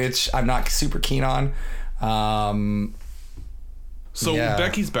 which I'm not super keen on.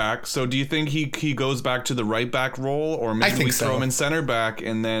 Becky's back. So do you think he goes back to the right back role, or maybe we throw him in center back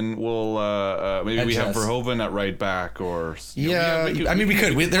and then we'll we have Verhoeven at right back, or we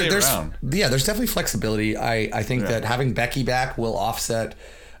could. There's definitely flexibility. I think that having Becky back will offset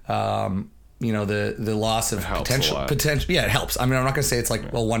the loss of potential. Yeah, it helps. I mean, I'm not gonna say it's like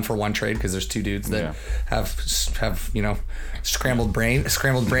a 1-for-1 trade because there's two dudes that have scrambled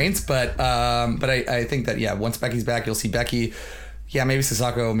brains, but I think that once Becky's back, you'll see Becky. Yeah, maybe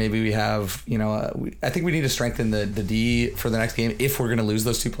Sissoko. Maybe we have, I think we need to strengthen the D for the next game if we're going to lose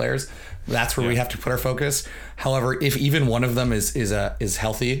those two players. That's where we have to put our focus. However, if even one of them is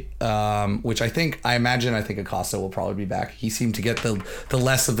healthy, which I imagine Acosta will probably be back. He seemed to get the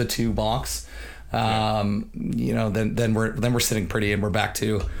less of the two bonks. Then we're sitting pretty, and we're back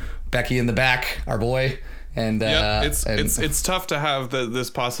to Becky in the back, our boy. And it's tough to have this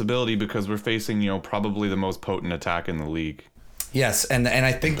possibility because we're facing probably the most potent attack in the league. Yes, and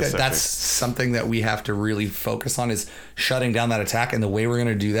I think that's something that we have to really focus on, is shutting down that attack, and the way we're going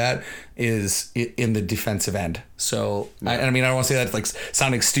to do that is in the defensive end. So I don't want to say that like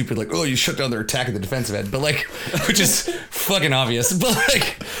sounding stupid, like, oh, you shut down their attack at the defensive end, but like, which is fucking obvious, but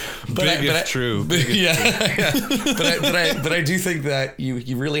like, but true. But I do think that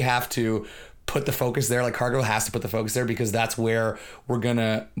you really have to put the focus there. Like Cargo has to put the focus there because that's where we're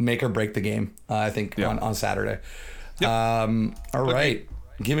gonna make or break the game. I think on Saturday. Yep. All right.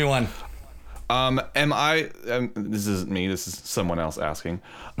 Give me one. Am I, this isn't me, this is someone else asking.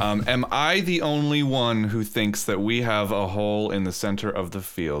 Am I the only one who thinks that we have a hole in the center of the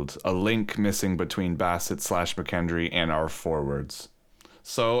field, a link missing between Bassett / McKendry and our forwards?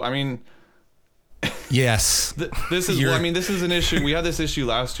 So, I mean, Yes. This is, well, I mean, this is an issue. We had this issue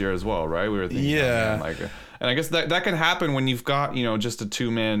last year as well, right? We were thinking, Yeah. And I guess that can happen when you've got, just a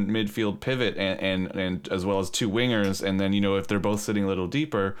 2-man midfield pivot and as well as 2 wingers. And then, if they're both sitting a little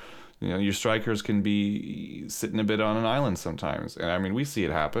deeper, your strikers can be sitting a bit on an island sometimes. And I mean, we see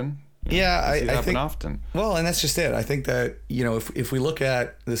it happen. I think often. Well, and that's just it. I think that, if we look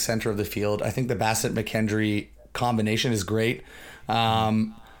at the center of the field, I think the Bassett McKendry combination is great.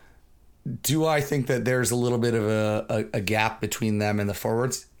 Do I think that there's a little bit of a gap between them and the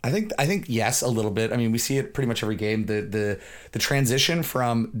forwards? I think yes, a little bit. I mean, we see it pretty much every game. The transition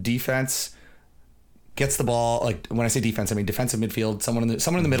from defense gets the ball. Like when I say defense, I mean defensive midfield. Someone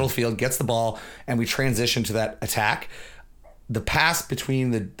in the middle field gets the ball, and we transition to that attack. The pass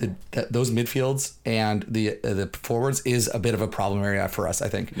between those midfields and the forwards is a bit of a problem area for us, I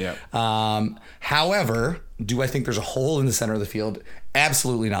think. Yeah. However, do I think there's a hole in the center of the field?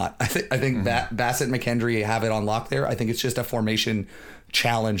 Absolutely not. I think that Bassett and McKendry have it on lock there. I think it's just a formation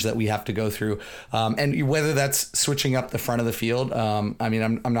challenge that we have to go through. And whether that's switching up the front of the field, I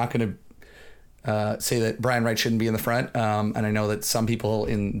mean, I'm not going to say that Brian Wright shouldn't be in the front. And I know that some people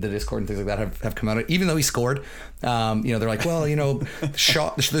in the Discord and things like that have come out, even though he scored, they're like, well,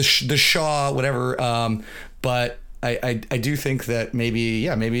 Shaw, the Shaw, whatever. But I do think that maybe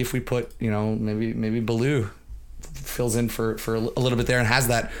if we put, maybe Baloo fills in for a little bit there and has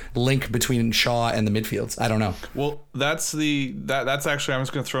that link between Shaw and the midfields. I don't know. Well, that's actually, I'm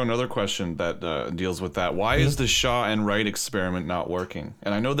just going to throw another question that deals with that. Why is the Shaw and Wright experiment not working?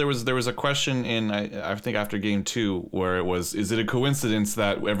 And I know there was a question in, I think after game 2 where it was, is it a coincidence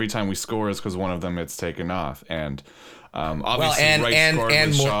that every time we score is because one of them it's taken off? And obviously Wright scored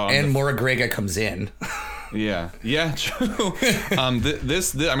with Shaw. And Moragrega comes in. Yeah, true.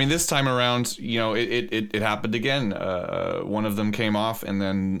 This time around, it happened again. One of them came off, and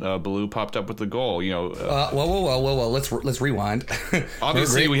then Baloo popped up with the goal. Whoa! Let's rewind.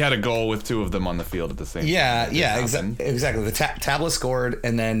 Obviously, we had a goal with 2 of them on the field at the same time. Exactly. The Tabla scored,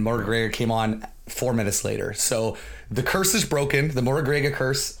 and then Moragrega came on 4 minutes later. So the curse is broken. The Moragrega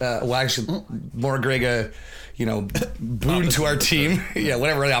curse. Moragrega. Boon to our team.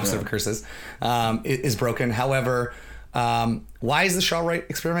 Whatever the opposite of a curse is broken. However, why is the Shaw Wright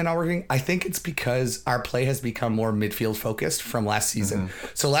experiment not working? I think it's because our play has become more midfield focused from last season.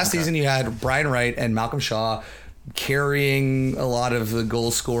 So last season you had Brian Wright and Malcolm Shaw carrying a lot of the goal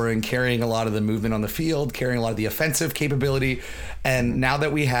scoring, carrying a lot of the movement on the field, carrying a lot of the offensive capability. And now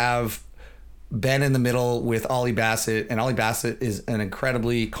that we have Ben in the middle with Ollie Bassett, and Ollie Bassett is an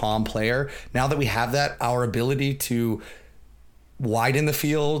incredibly calm player. Now that we have that, our ability to widen the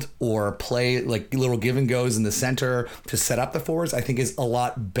field or play like little give and goes in the center to set up the forwards, I think is a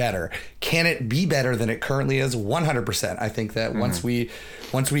lot better. Can it be better than it currently is? 100%. I think that once we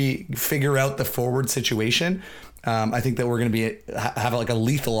figure out the forward situation, I think that we're going to have like a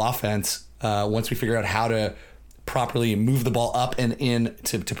lethal offense once we figure out how to properly move the ball up and in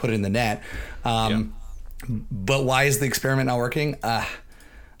to put it in the net. But why is the experiment not working? I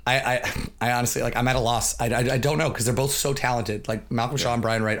honestly, I'm at a loss. I don't know, because they're both so talented. Like Malcolm Shaw and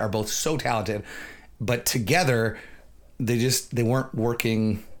Brian Wright are both so talented, but together they weren't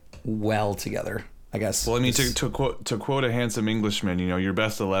working well together, I guess. Well, I mean, to quote a handsome Englishman, your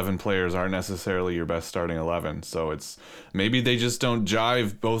best 11 players aren't necessarily your best starting 11. So it's maybe they just don't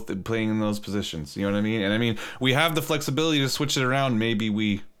jive both playing in those positions. You know what I mean? And I mean, we have the flexibility to switch it around. Maybe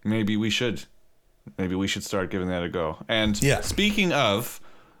we should start giving that a go. And speaking of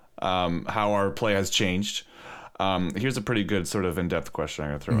how our play has changed, here's a pretty good sort of in-depth question I'm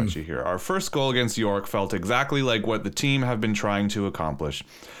going to throw at you here. Our first goal against York felt exactly like what the team have been trying to accomplish.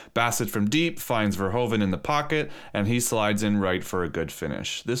 Bassett from deep finds Verhoeven in the pocket, and he slides in right for a good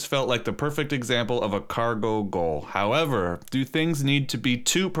finish. This felt like the perfect example of a cargo goal. However, do things need to be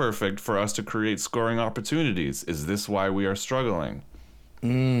too perfect for us to create scoring opportunities? Is this why we are struggling?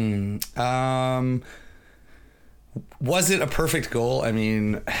 Was it a perfect goal? I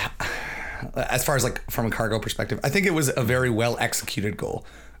mean, as far as like from a cargo perspective, I think it was a very well executed goal.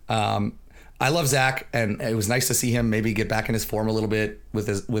 I love Zach, and it was nice to see him maybe get back in his form a little bit with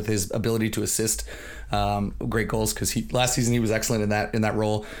his ability to assist great goals, because last season he was excellent in that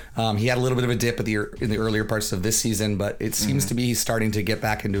role. He had a little bit of a dip in the earlier parts of this season, but it seems to be he's starting to get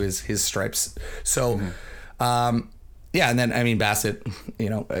back into his stripes. So. And then I mean Bassett,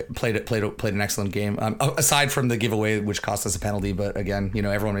 played an excellent game. Aside from the giveaway, which cost us a penalty, but again,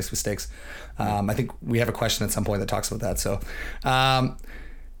 everyone makes mistakes. I think we have a question at some point that talks about that. So,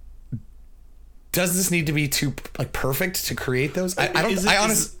 does this need to be too perfect to create those? I don't. Is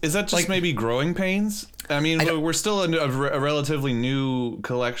that just maybe growing pains? I mean, we're still a relatively new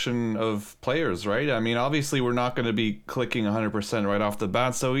collection of players, right? I mean, obviously, we're not going to be clicking 100% right off the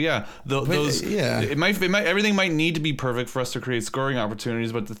bat. So yeah, it might everything might need to be perfect for us to create scoring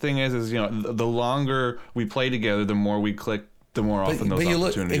opportunities. But the thing is the longer we play together, the more we click. The more often those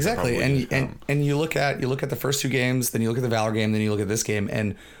opportunities exactly, and you look at the first two games, then you look at the Valor game, then you look at this game,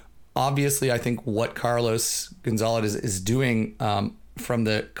 and obviously, I think what Carlos Gonzalez is doing from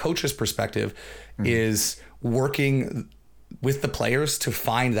the coach's perspective is working with the players to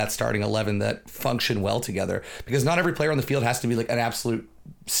find that starting 11 that function well together, because not every player on the field has to be like an absolute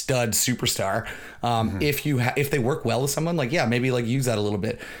stud superstar. If they work well with someone, like maybe like use that a little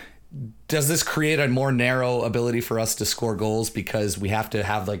bit. Does this create a more narrow ability for us to score goals because we have to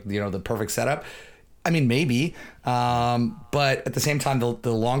have like the perfect setup? I mean, maybe, but at the same time,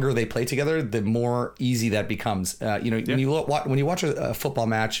 the longer they play together, the more easy that becomes. When you watch a football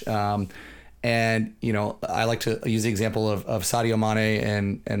match, and I like to use the example of Sadio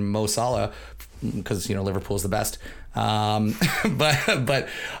Mane and Mo Salah because Liverpool is the best. But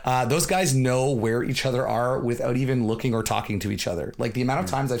those guys know where each other are without even looking or talking to each other. Like the amount of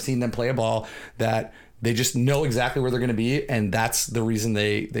times I've seen them play a ball that they just know exactly where they're going to be, and that's the reason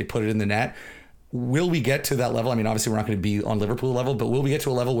they put it in the net. Will we get to that level? I mean, obviously we're not going to be on Liverpool level, but will we get to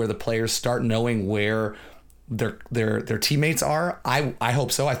a level where the players start knowing where their teammates are? I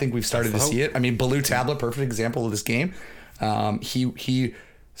hope so. I think we've started to see it. I mean, Baloo Tabla, perfect example of this game. He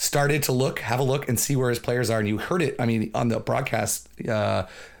started to have a look and see where his players are, and you heard it. I mean, on the broadcast, because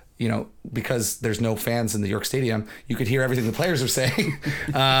there's no fans in the York Stadium, you could hear everything the players are saying.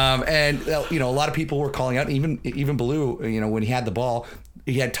 And a lot of people were calling out, even Baloo, when he had the ball,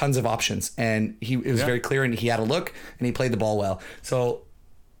 he had tons of options, and it was very clear, and he had a look, and he played the ball well. So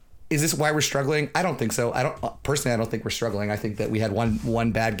is this why we're struggling? I don't think so. I don't think we're struggling. I think that we had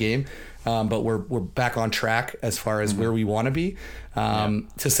one bad game, but we're back on track as far as where we want to be,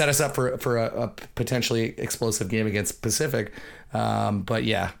 to set us up for a potentially explosive game against Pacific. But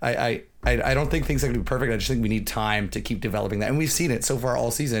yeah, I don't think things are going to be perfect. I just think we need time to keep developing that. And we've seen it so far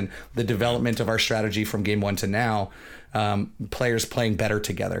all season, the development of our strategy from game one to now, players playing better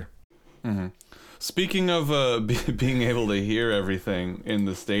together. Mm-hmm. Speaking of being able to hear everything in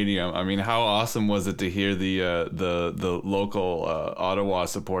the stadium, I mean, how awesome was it to hear the local Ottawa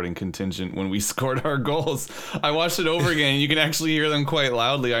supporting contingent when we scored our goals? I watched it over again, and you can actually hear them quite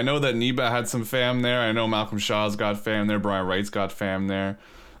loudly. I know that Neba had some fam there. I know Malcolm Shaw's got fam there. Brian Wright's got fam there.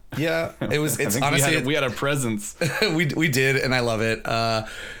 Yeah, it's honestly we had a presence. we did, and I love it.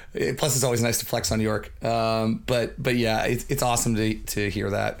 Plus, it's always nice to flex on York. But yeah, it's awesome to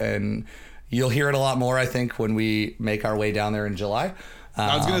hear that, and you'll hear it a lot more, I think, when we make our way down there in July.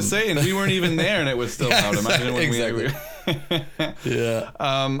 I was going to say, and we weren't even there, and it was still out. Imagine when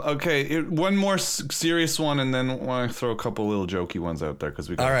okay, one more serious one, and then I want to throw a couple little jokey ones out there because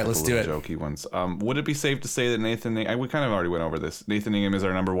we got all right. Let's do it. Jokey ones. Would it be safe to say that Nathan? We kind of already went over this. Nathan Ingham is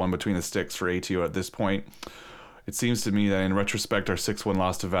our number one between the sticks for ATO at this point. It seems to me that in retrospect, our 6-1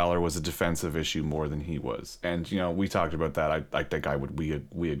 loss to Valor was a defensive issue more than he was, and we talked about that. I think we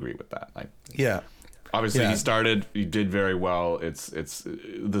agree with that. Obviously, he did very well. It's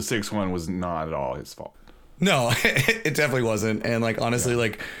the 6-1 was not at all his fault. No, it definitely wasn't. And honestly,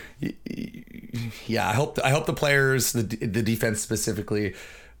 I hope the players, the defense specifically,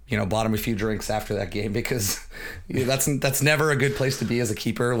 bought him a few drinks after that game, because that's never a good place to be as a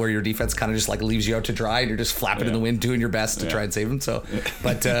keeper, where your defense kind of just leaves you out to dry and you're just flapping in the wind, doing your best to try and save him. So,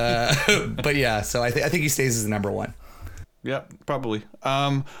 but yeah, so I think he stays as the number one. Yeah, probably.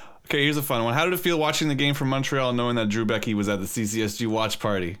 Okay, here's a fun one. How did it feel watching the game from Montreal, knowing that Drew Becky was at the CCSG watch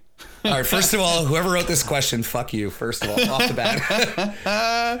party? All right, first of all, whoever wrote this question, fuck you, first of all, off the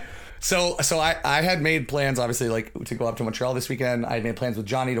bat. So I had made plans, obviously, to go up to Montreal this weekend. I had made plans with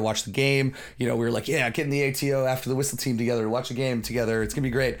Johnny to watch the game. We were getting the ATO after the whistle team together to watch a game together. It's going to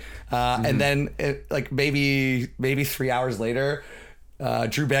be great. And then, maybe 3 hours later,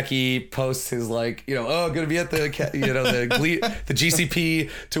 Drew Becky posts his going to be at the the GCP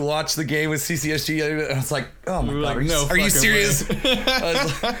to watch the game with CCSG. And I was like, oh my god, are you serious?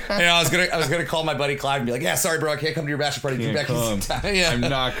 I was gonna call my buddy Clive and be like, yeah, sorry bro, I can't come to your bachelor party. Drew Becky's I'm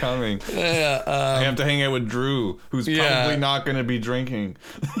not coming. I have to hang out with Drew, who's probably not going to be drinking.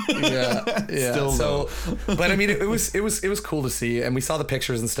 Yeah. Still, but I mean, it was cool to see, and we saw the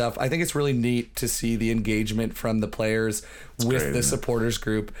pictures and stuff. I think it's really neat to see the engagement from the players with the supporters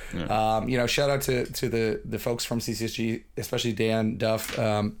group. Yeah. Shout out to the folks from CCSG, especially Dan Duff,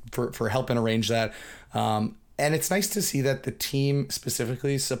 for helping arrange that. And it's nice to see that the team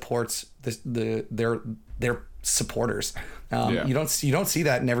specifically supports their supporters. Yeah. You don't see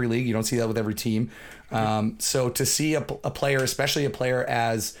that in every league. You don't see that with every team. So to see a player, especially a player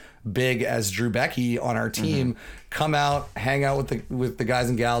as big as Drew Becky on our team, come out, hang out with the guys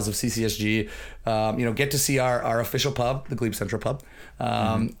and gals of CCSG, get to see our official pub, the Glebe Central pub.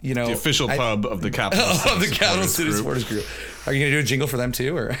 The official pub of the Capital City Supporters Group. Are you gonna do a jingle for them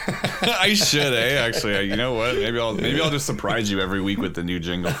too, or? I should, actually. You know what? Maybe I'll just surprise you every week with the new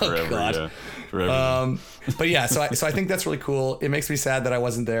jingle for every. But yeah, so I think that's really cool. It makes me sad that I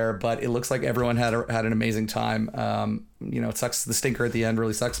wasn't there, but it looks like everyone had an amazing time. It sucks. The stinker at the end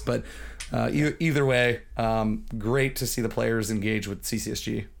really sucks, but either way, great to see the players engage with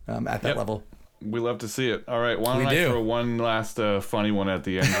CCSG at that level. We love to see it. All right, why don't I throw one last funny one at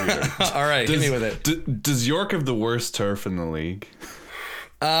the end here? All right, hit me with it. Does York have the worst turf in the league?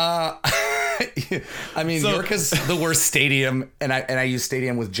 I mean, York has the worst stadium, and I use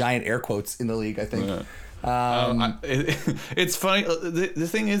stadium with giant air quotes in the league, I think. It's funny. The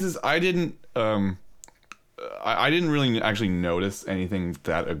thing is I didn't really actually notice anything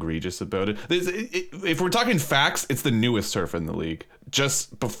that egregious about it. If we're talking facts, it's the newest turf in the league,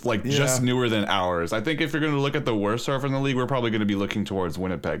 just newer than ours. I think if you're going to look at the worst turf in the league, we're probably going to be looking towards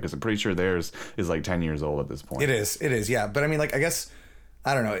Winnipeg, because I'm pretty sure theirs is like 10 years old at this point. It is, yeah. But I mean, like, I guess,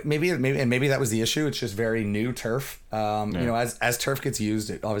 I don't know. Maybe that was the issue. It's just very new turf. As turf gets used,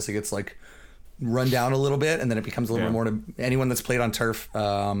 it obviously gets like run down a little bit, and then it becomes a little bit more to anyone that's played on turf.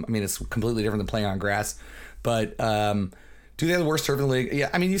 It's completely different than playing on grass. But do they have the worst turf in the league? Yeah,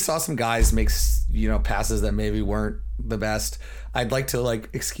 I mean, you saw some guys make passes that maybe weren't the best. I'd like to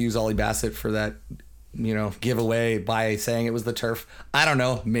excuse Ollie Bassett for that giveaway by saying it was the turf. I don't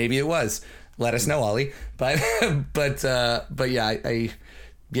know. Maybe it was. Let us know, Ollie. But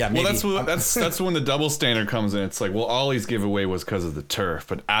yeah, maybe. Well, that's when the double standard comes in. It's like, well, Ollie's giveaway was because of the turf,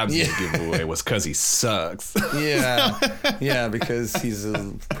 but Abs' giveaway was because he sucks. yeah, because he's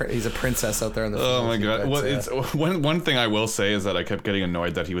a princess out there in the field. Oh my god! Well, it's one thing I will say is that I kept getting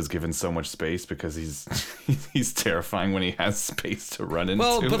annoyed that he was given so much space, because he's terrifying when he has space to run into.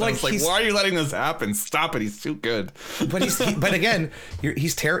 Well, but why are you letting this happen? Stop it! He's too good. But again,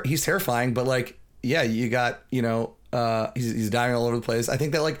 he's terrifying. But you got he's diving all over the place. I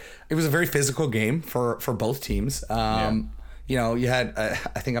think that it was a very physical game for both teams. You had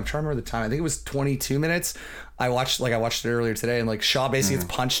I think I'm trying to remember the time. I think it was 22 minutes. I watched it earlier today, and Shaw basically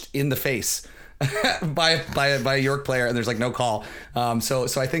gets punched in the face by a York player, and there's no call. So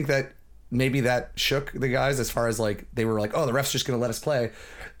I think that maybe that shook the guys as far as they were oh, the ref's just going to let us play,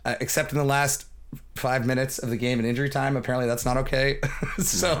 except in the last 5 minutes of the game in injury time. Apparently that's not okay.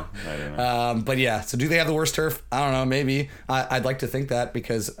 So but yeah, so do they have the worst turf? I don't know, maybe. I'd like to think that,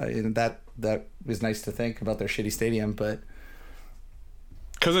 because that is nice to think about their shitty stadium, but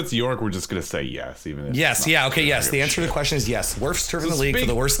because it's York, we're just gonna say yes, even if yes. The answer to the question is yes. Worst turf in the league for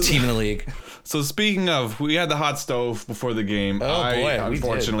the worst team in the league. So speaking of, we had the hot stove before the game. I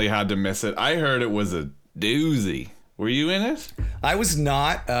unfortunately had to miss it. I heard it was a doozy. Were you in it? I was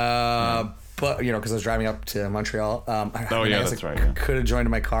not, but because I was driving up to Montreal. That's right. Could have joined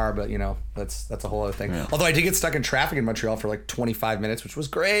in my car, but that's a whole other thing. Yeah. Although I did get stuck in traffic in Montreal for 25 minutes, which was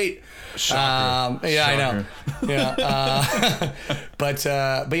great. Shocker. Yeah, Shocker. I know. Yeah, but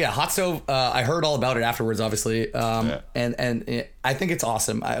yeah, hot stove. I heard all about it afterwards, obviously, and I think it's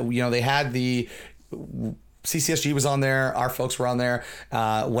awesome. They had the CCSG was on there. Our folks were on there.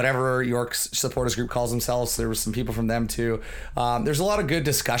 Whatever York's supporters group calls themselves, there was some people from them too. There's a lot of good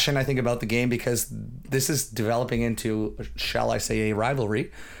discussion, I think, about the game, because this is developing into, shall I say, a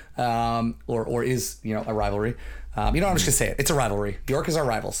rivalry, or is a rivalry. I'm just gonna say it. It's a rivalry. York is our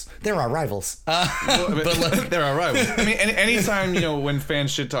rivals. They're our rivals. They're our rivals. I mean, anytime when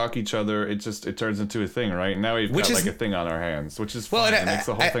fans shit talk each other, it turns into a thing, right? Now we've got a thing on our hands, which is fun. It makes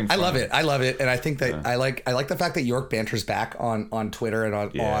the whole thing fun. I love it, and I think that I like the fact that York banters back on Twitter and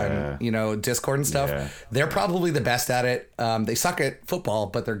on Discord and stuff. Yeah. They're probably the best at it. They suck at football,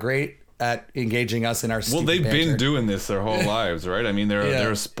 but they're great at engaging us in our they've banter. Been doing this their whole lives, right? I mean,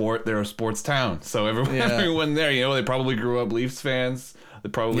 they're a sports town, so everyone there, they probably grew up Leafs fans. They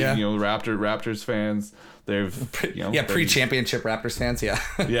probably Raptors fans. They've pre-championship Raptors fans. Yeah.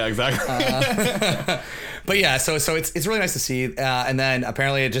 Yeah, exactly. But yeah, so it's really nice to see. And then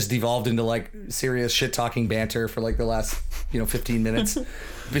apparently it just devolved into serious shit talking banter for the last 15 minutes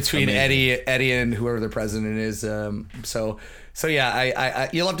between Eddie and whoever their president is. So yeah, I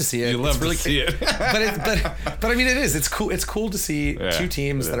you'll love to see it. You love to see it. but I mean, it is. It's cool. It's cool to see two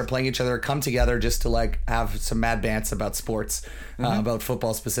teams that are playing each other come together just to have some mad bants about sports, about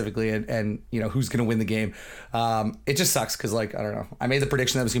football specifically, and who's going to win the game. It just sucks because I don't know. I made the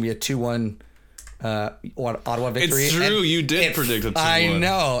prediction that it was going to be a 2-1 Ottawa victory. It's true. You did predict a 2-1. I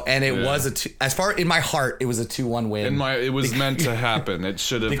know, and it was as far in my heart, it was a 2-1 win. It was meant to happen. It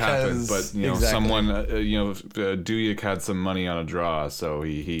should have happened, but someone, Duyak had some money on a draw, so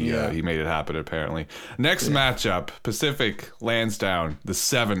he made it happen. Apparently, next matchup: Pacific Lansdowne, the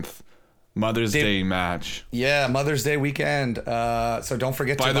 7th Mother's Day match. Yeah, Mother's Day weekend. So don't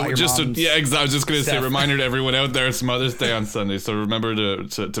forget to buy your mom's I was just gonna say, stuff. reminder to everyone out there: it's Mother's Day on Sunday, so remember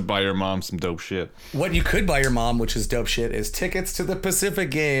to buy your mom some dope shit. What you could buy your mom, which is dope shit, is tickets to the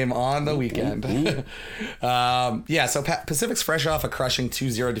Pacific game on the weekend. So Pacific's fresh off a crushing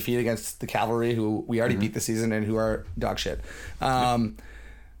 2-0 defeat against the Cavalry, who we already beat this season and who are dog shit.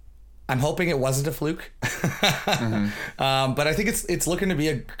 I'm hoping it wasn't a fluke, but I think it's looking to be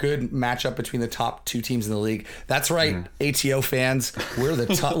a good matchup between the top 2 teams in the league. That's right, ATO fans, we're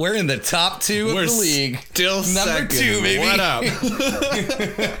the top. We're in the top 2 of the league. Still number second. 2, baby. What up?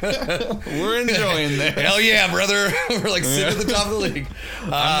 We're enjoying this. Hell yeah, brother! We're like sitting at the top of the league.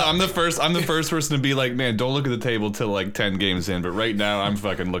 I'm the first person to be like, man, don't look at the table till like 10 games in. But right now, I'm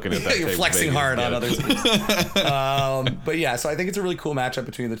fucking looking at that. You're table flexing hard on others. But yeah, so I think it's a really cool matchup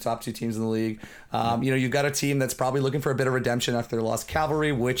between the top 2 teams in the league. You've got a team that's probably looking for a bit of redemption after their lost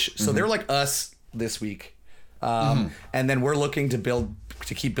Cavalry, so they're like us this week, and then we're looking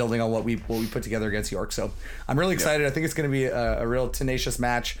to keep building on what we put together against York. So I'm really excited. I think it's going to be a real tenacious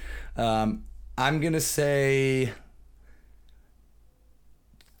match. I'm going to say,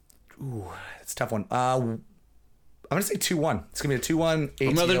 it's a tough one. I'm going to say 2-1. It's going to be a 2-1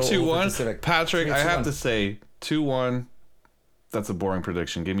 ATO. Another 2-1. Pacific. Patrick, I have to say 2-1. That's a boring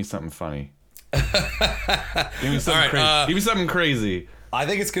prediction. Give me something funny. Give me something crazy. Give me something crazy. I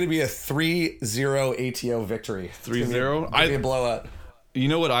think it's going to be a 3-0 ATO victory. 3-0? It's be a blowout. You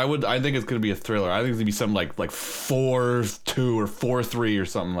know what? I think it's going to be a thriller. I think it's going to be something like 4-2 or 4-3 or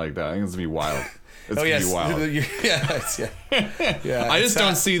something like that. I think it's going to be wild. It's going to be wild. Yeah. I just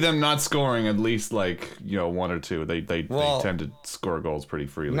don't see them not scoring at least 1 or 2. They tend to score goals pretty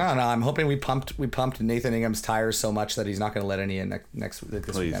freely. No. I'm hoping we pumped Nathan Ingham's tires so much that he's not going to let any in this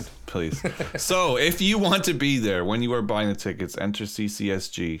weekend. Please. So if you want to be there when you are buying the tickets, enter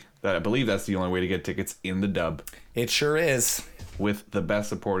CCSG. I believe that's the only way to get tickets in the dub. It sure is. With the best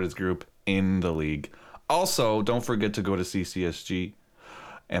supporters group in the league. Also, don't forget to go to CCSG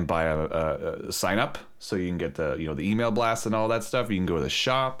and buy a sign up so you can get the email blast and all that stuff. You can go to the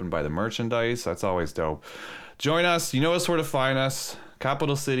shop and buy the merchandise. That's always dope. Join us. You know us where to find us.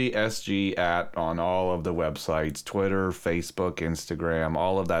 Capital City SG on all of the websites, Twitter, Facebook, Instagram,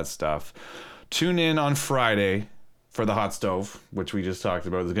 all of that stuff. Tune in on Friday for the hot stove, which we just talked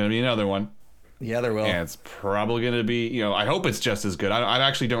about. There's going to be another one. Yeah, there will. And it's probably going to be, I hope it's just as good. I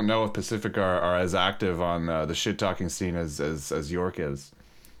actually don't know if Pacific are as active on the shit-talking scene as York is.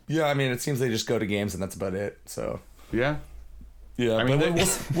 Yeah, I mean, it seems they just go to games and that's about it. So yeah, I mean,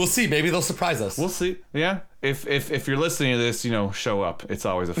 we'll see. Maybe they'll surprise us. We'll see. Yeah, if you're listening to this, show up. It's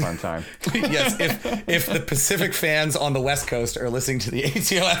always a fun time. Yes, if the Pacific fans on the West Coast are listening to the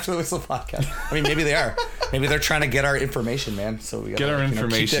ATO After the Whistle podcast, I mean, maybe they are. Maybe they're trying to get our information, man. So we gotta, get our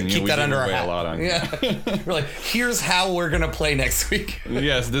information. Keep that under our hat. A lot on We're like, here's how we're gonna play next week.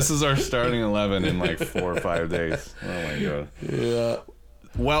 Yes, this is our starting 11 in 4 or 5 days. Oh my god. Yeah.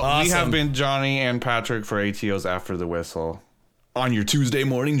 Well, awesome. We have been Johnny and Patrick for ATO's After the Whistle on your Tuesday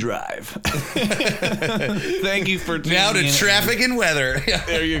morning drive. Thank you for tuning now to in. Traffic and weather.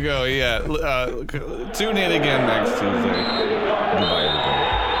 There you go. Yeah. Tune in again next Tuesday. Goodbye,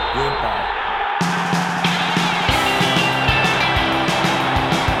 everybody. Goodbye.